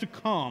what is to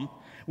come.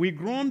 We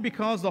groan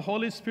because the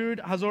Holy Spirit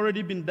has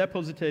already been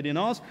deposited in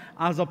us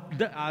as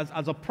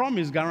a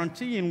promise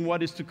guaranteeing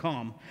what is to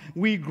come.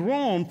 We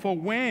groan for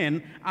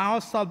when our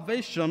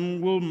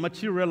salvation will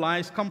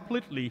materialize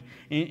completely.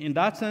 In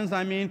that sense,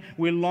 I mean,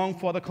 we long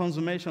for the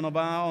consummation of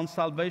our own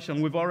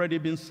salvation. We've already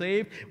been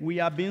saved. We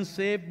are being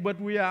saved,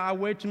 but we are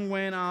awaiting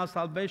when our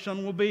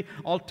salvation will be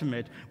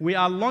ultimate. We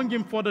are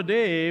longing for the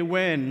day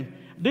when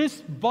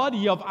this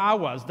body of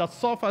ours that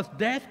suffers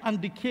death and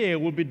decay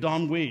will be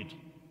done with.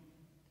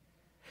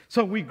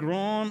 So we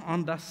groan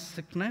under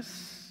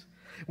sickness.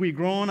 We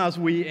groan as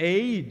we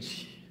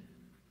age.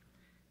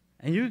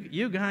 And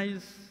you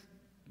guys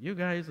You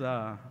guys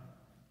are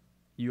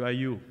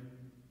you.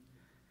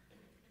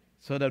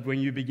 So that when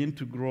you begin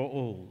to grow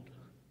old,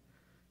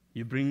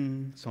 you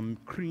bring some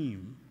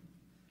cream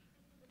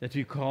that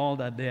we call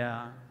that they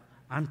are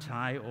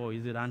or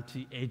is it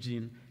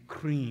anti-aging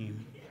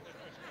cream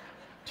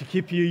to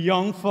keep you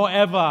young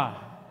forever.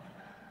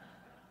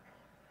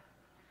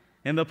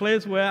 In the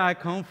place where I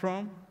come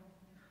from,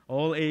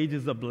 old age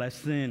is a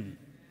blessing.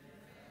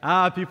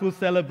 People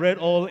celebrate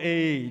old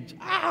age.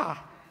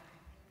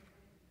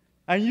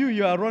 And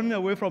you are running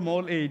away from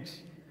old age.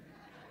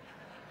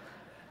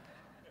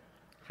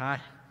 Hi.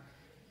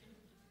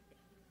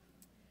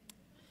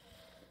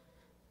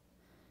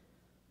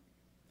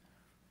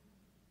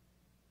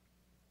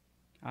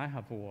 I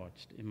have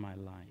watched in my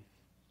life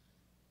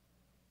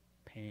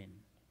pain.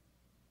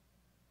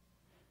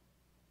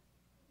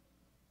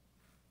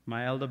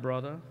 My elder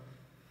brother,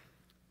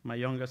 my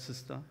younger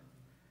sister,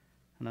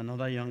 and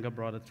another younger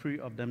brother, 3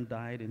 of them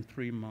died in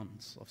 3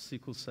 months of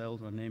sickle cell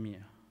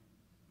anemia.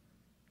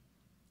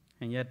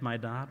 And yet my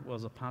dad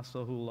was a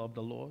pastor who loved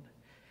the Lord,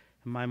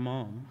 and my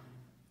mom,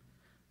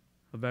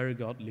 a very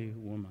godly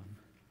woman.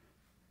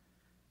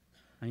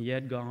 And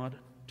yet God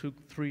took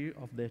 3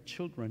 of their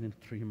children in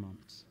 3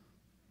 months.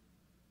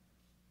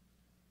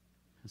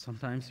 And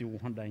sometimes you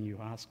wonder and you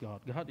ask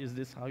God, God, is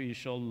this how you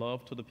show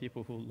love to the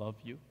people who love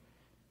you?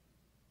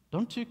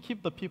 Don't you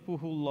keep the people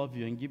who love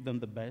you and give them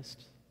the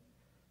best?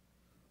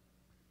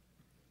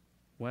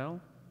 Well,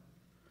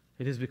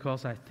 it is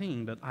because I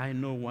think that I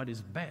know what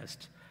is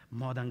best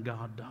more than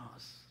God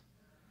does.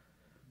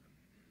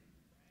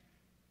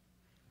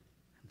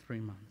 In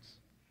 3 months.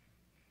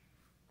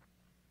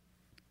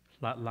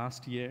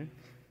 Last year,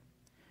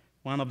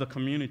 one of the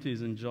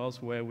communities in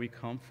Jos where we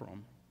come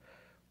from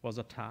was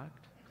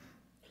attacked,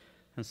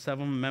 and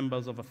 7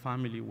 members of a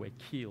family were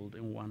killed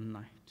in one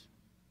night.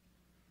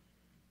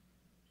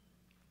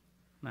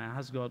 And I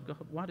asked God,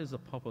 what is the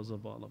purpose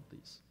of all of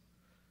this?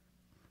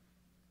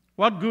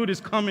 What good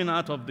is coming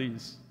out of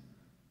this?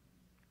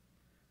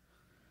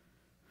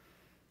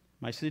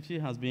 My city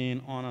has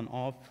been on and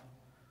off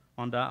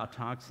under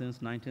attack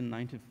since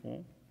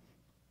 1994.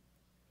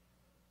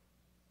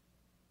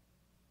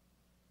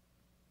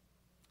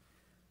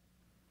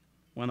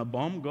 When a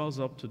bomb goes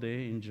up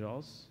today in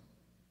Jos,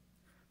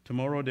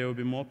 tomorrow there will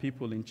be more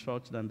people in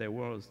church than there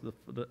was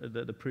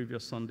the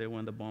previous Sunday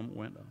when the bomb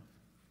went off.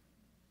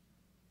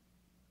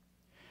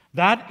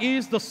 That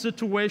is the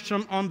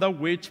situation under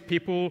which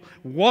people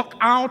walk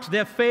out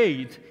their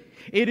faith.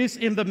 It is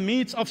in the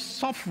midst of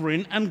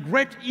suffering and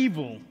great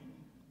evil.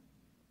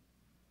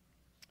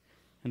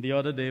 And the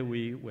other day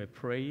we were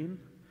praying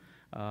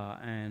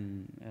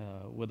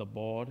with the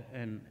board,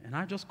 and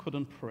I just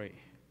couldn't pray.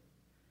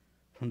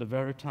 From the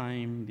very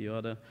time the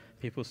other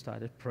people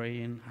started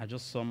praying, I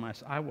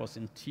was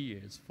in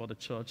tears for the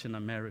church in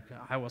America.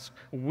 I was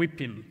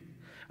weeping.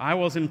 I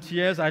was in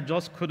tears. I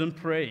just couldn't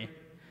pray.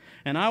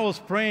 And I was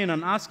praying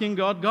and asking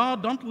God,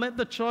 God, don't let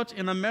the church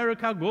in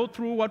America go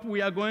through what we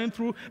are going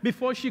through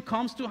before she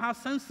comes to her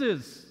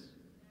senses.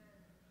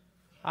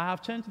 I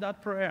have changed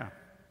that prayer.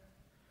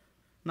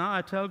 Now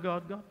I tell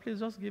God, God, please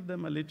just give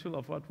them a little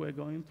of what we're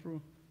going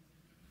through.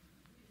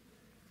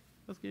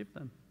 Just give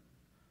them.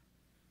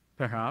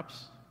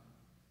 Perhaps,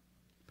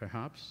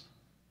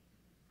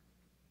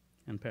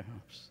 and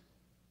perhaps.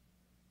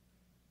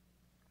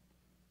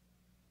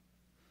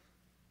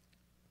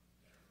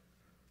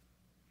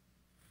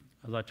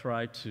 As I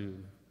try to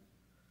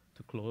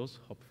close,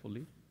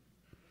 hopefully,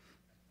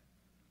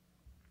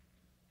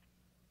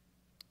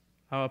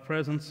 our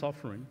present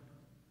suffering,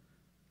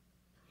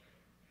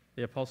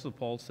 the Apostle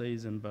Paul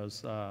says in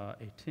verse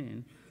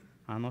 18,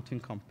 are nothing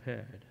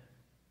compared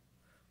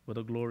with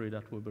the glory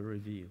that will be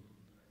revealed.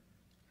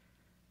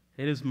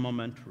 It is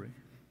momentary.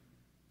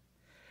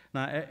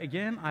 Now,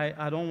 again,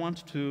 I don't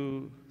want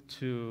to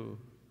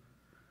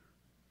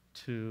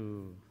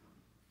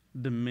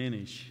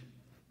diminish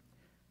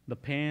the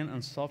pain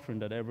and suffering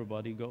that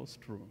everybody goes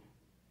through.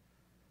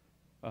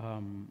 But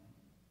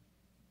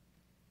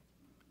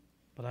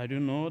I do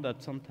know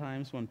that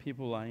sometimes when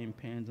people are in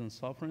pains and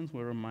sufferings,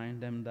 we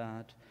remind them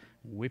that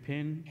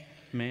weeping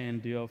may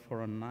endure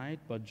for a night,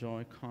 but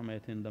joy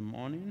cometh in the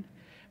morning.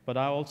 But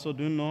I also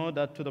do know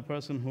that to the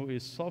person who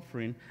is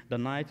suffering, the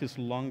night is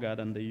longer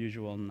than the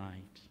usual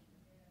night.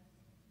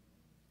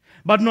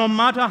 But no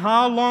matter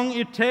how long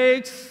it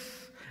takes,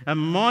 a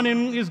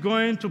morning is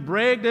going to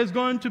break, there's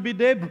going to be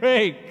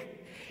daybreak.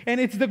 And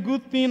it's the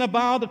good thing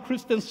about the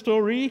Christian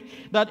story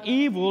that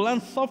evil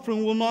and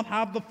suffering will not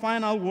have the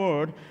final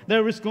word.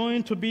 There is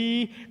going to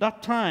be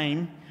that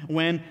time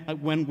when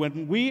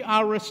we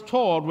are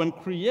restored, when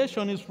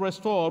creation is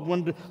restored,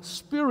 when the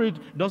Spirit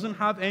doesn't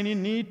have any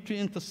need to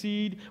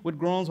intercede with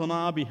groans on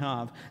our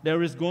behalf.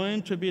 There is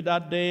going to be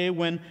that day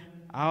when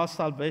our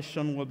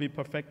salvation will be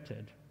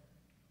perfected,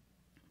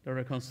 the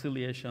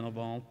reconciliation of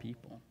all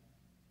people.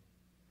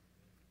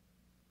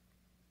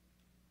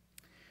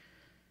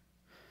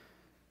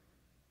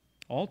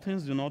 All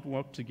things do not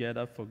work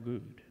together for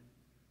good,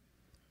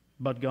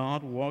 but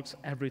God works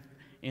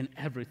in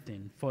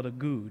everything for the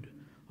good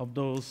of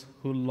those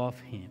who love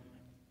Him.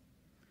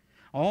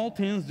 All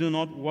things do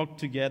not work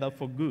together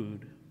for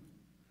good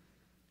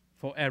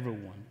for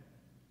everyone.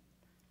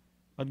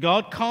 But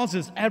God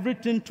causes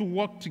everything to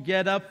work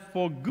together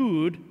for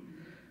good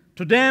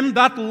to them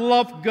that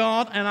love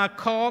God and are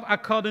called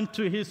according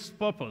to his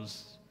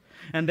purpose.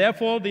 And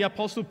therefore, the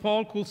Apostle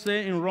Paul could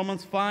say in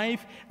Romans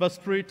 5, verse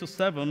 3 to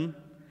 7,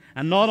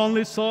 and not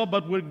only so,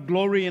 but we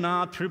glory in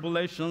our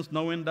tribulations,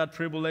 knowing that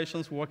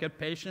tribulations work at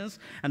patience,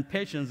 and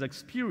patience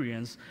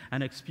experience,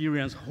 and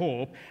experience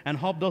hope. And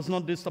hope does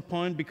not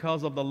disappoint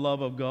because of the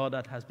love of God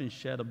that has been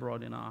shed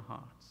abroad in our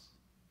hearts.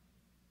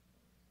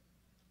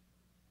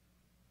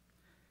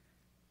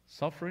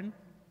 Suffering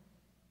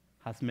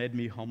has made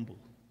me humble.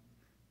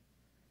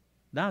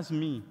 That's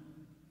me.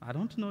 I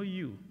don't know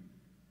you.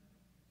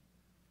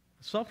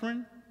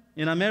 Suffering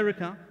in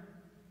America,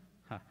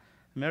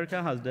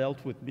 America has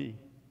dealt with me.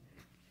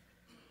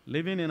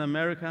 Living in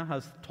America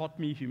has taught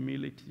me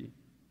humility.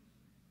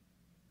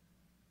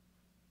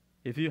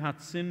 If you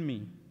had seen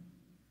me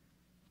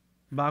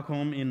back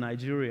home in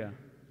Nigeria,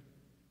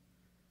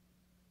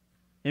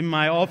 in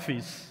my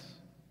office,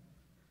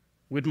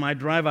 with my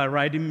driver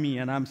riding me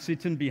and I'm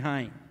sitting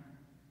behind.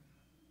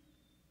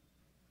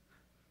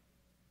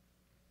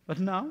 But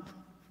now,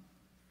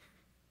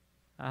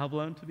 I have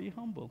learned to be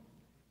humble.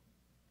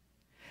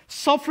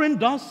 Suffering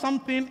does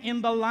something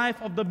in the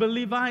life of the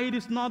believer. It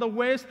is not a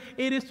waste.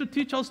 It is to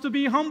teach us to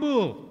be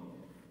humble.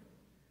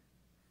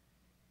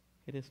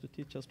 It is to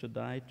teach us to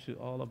die to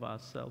all of our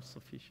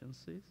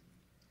self-sufficiencies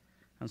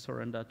and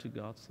surrender to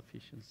God's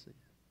sufficiency.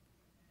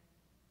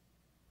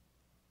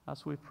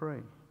 As we pray,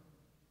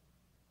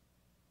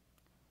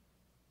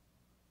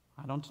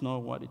 I don't know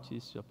what it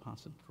is you're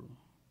passing through,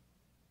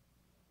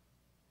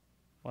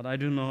 but I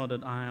do know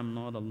that I am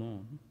not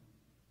alone.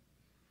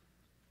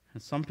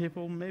 And some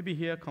people may be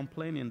here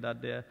complaining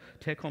that their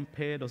take-home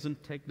pay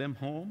doesn't take them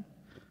home.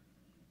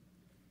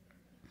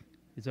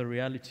 It's a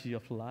reality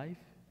of life.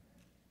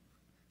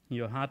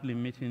 You're hardly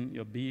meeting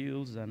your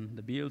bills, and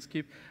the bills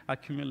keep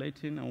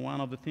accumulating. And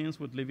one of the things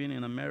with living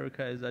in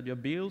America is that your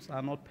bills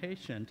are not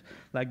patient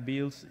like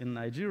bills in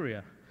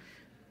Nigeria.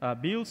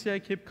 Bills here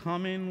keep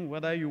coming,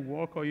 whether you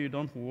work or you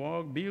don't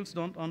work. Bills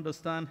don't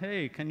understand,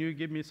 hey, can you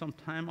give me some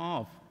time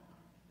off?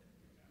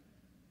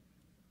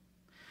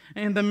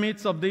 In the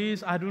midst of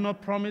this, I do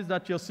not promise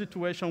that your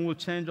situation will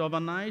change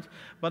overnight,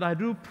 but I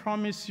do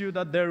promise you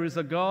that there is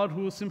a God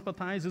who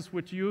sympathizes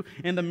with you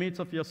in the midst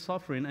of your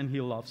suffering, and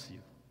he loves you.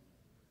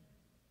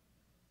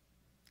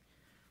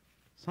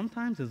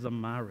 Sometimes it's a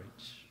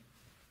marriage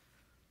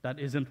that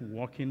isn't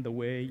working the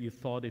way you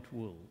thought it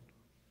would.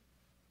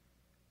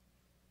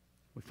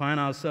 We find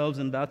ourselves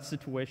in that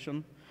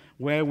situation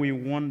where we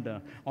wonder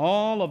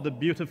all of the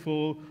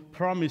beautiful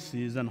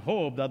promises and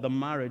hope that the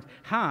marriage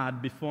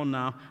had before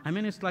now. I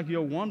mean, it's like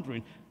you're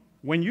wondering,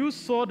 when you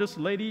saw this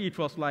lady, it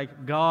was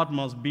like God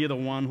must be the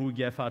one who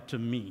gave her to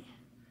me.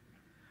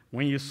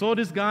 When you saw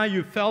this guy,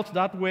 you felt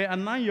that way,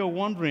 and now you're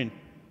wondering,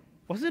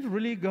 was it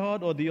really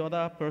God or the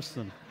other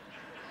person?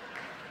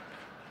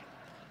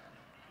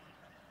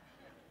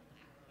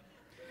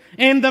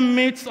 In the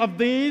midst of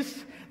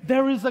this,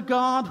 there is a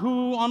God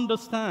who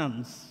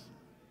understands.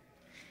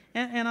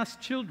 And as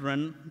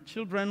children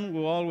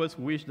will always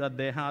wish that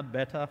they had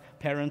better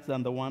parents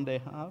than the one they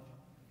have.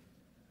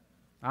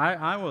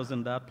 I was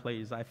in that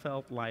place. I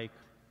felt like,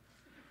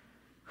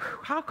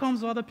 how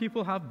comes other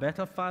people have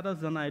better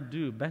fathers than I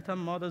do, better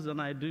mothers than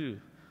I do?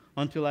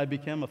 Until I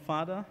became a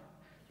father,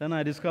 then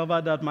I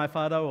discovered that my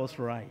father was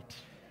right.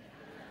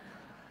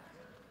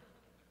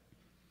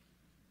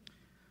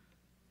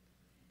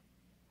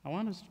 I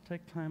want us to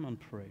take time and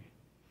pray.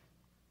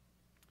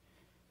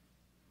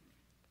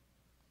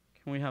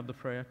 Can we have the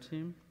prayer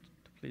team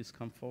to please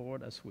come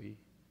forward as we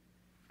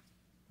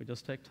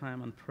just take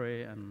time and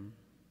pray and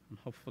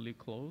hopefully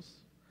close?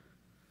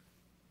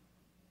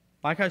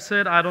 Like I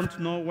said, I don't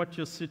know what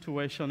your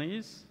situation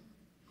is.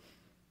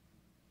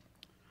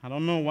 I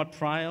don't know what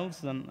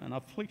trials and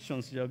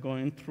afflictions you're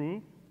going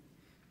through.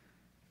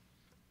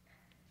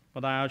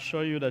 But I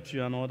assure you that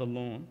you are not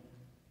alone.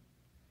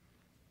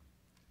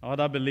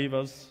 Other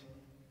believers,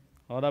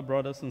 other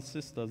brothers and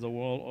sisters the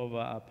world over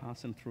are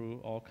passing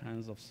through all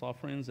kinds of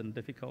sufferings and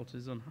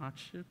difficulties and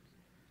hardships.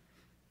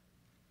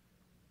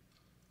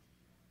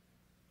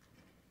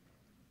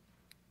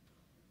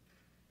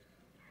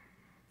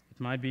 It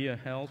might be a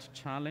health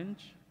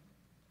challenge,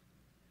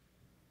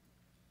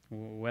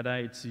 whether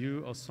it's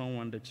you or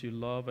someone that you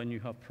love and you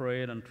have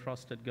prayed and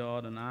trusted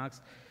God and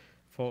asked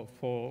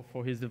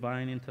for His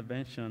divine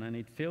intervention, and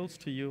it feels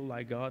to you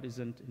like God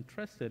isn't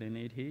interested in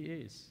it. He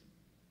is.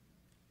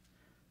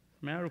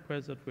 May I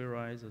request that we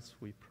rise as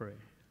we pray?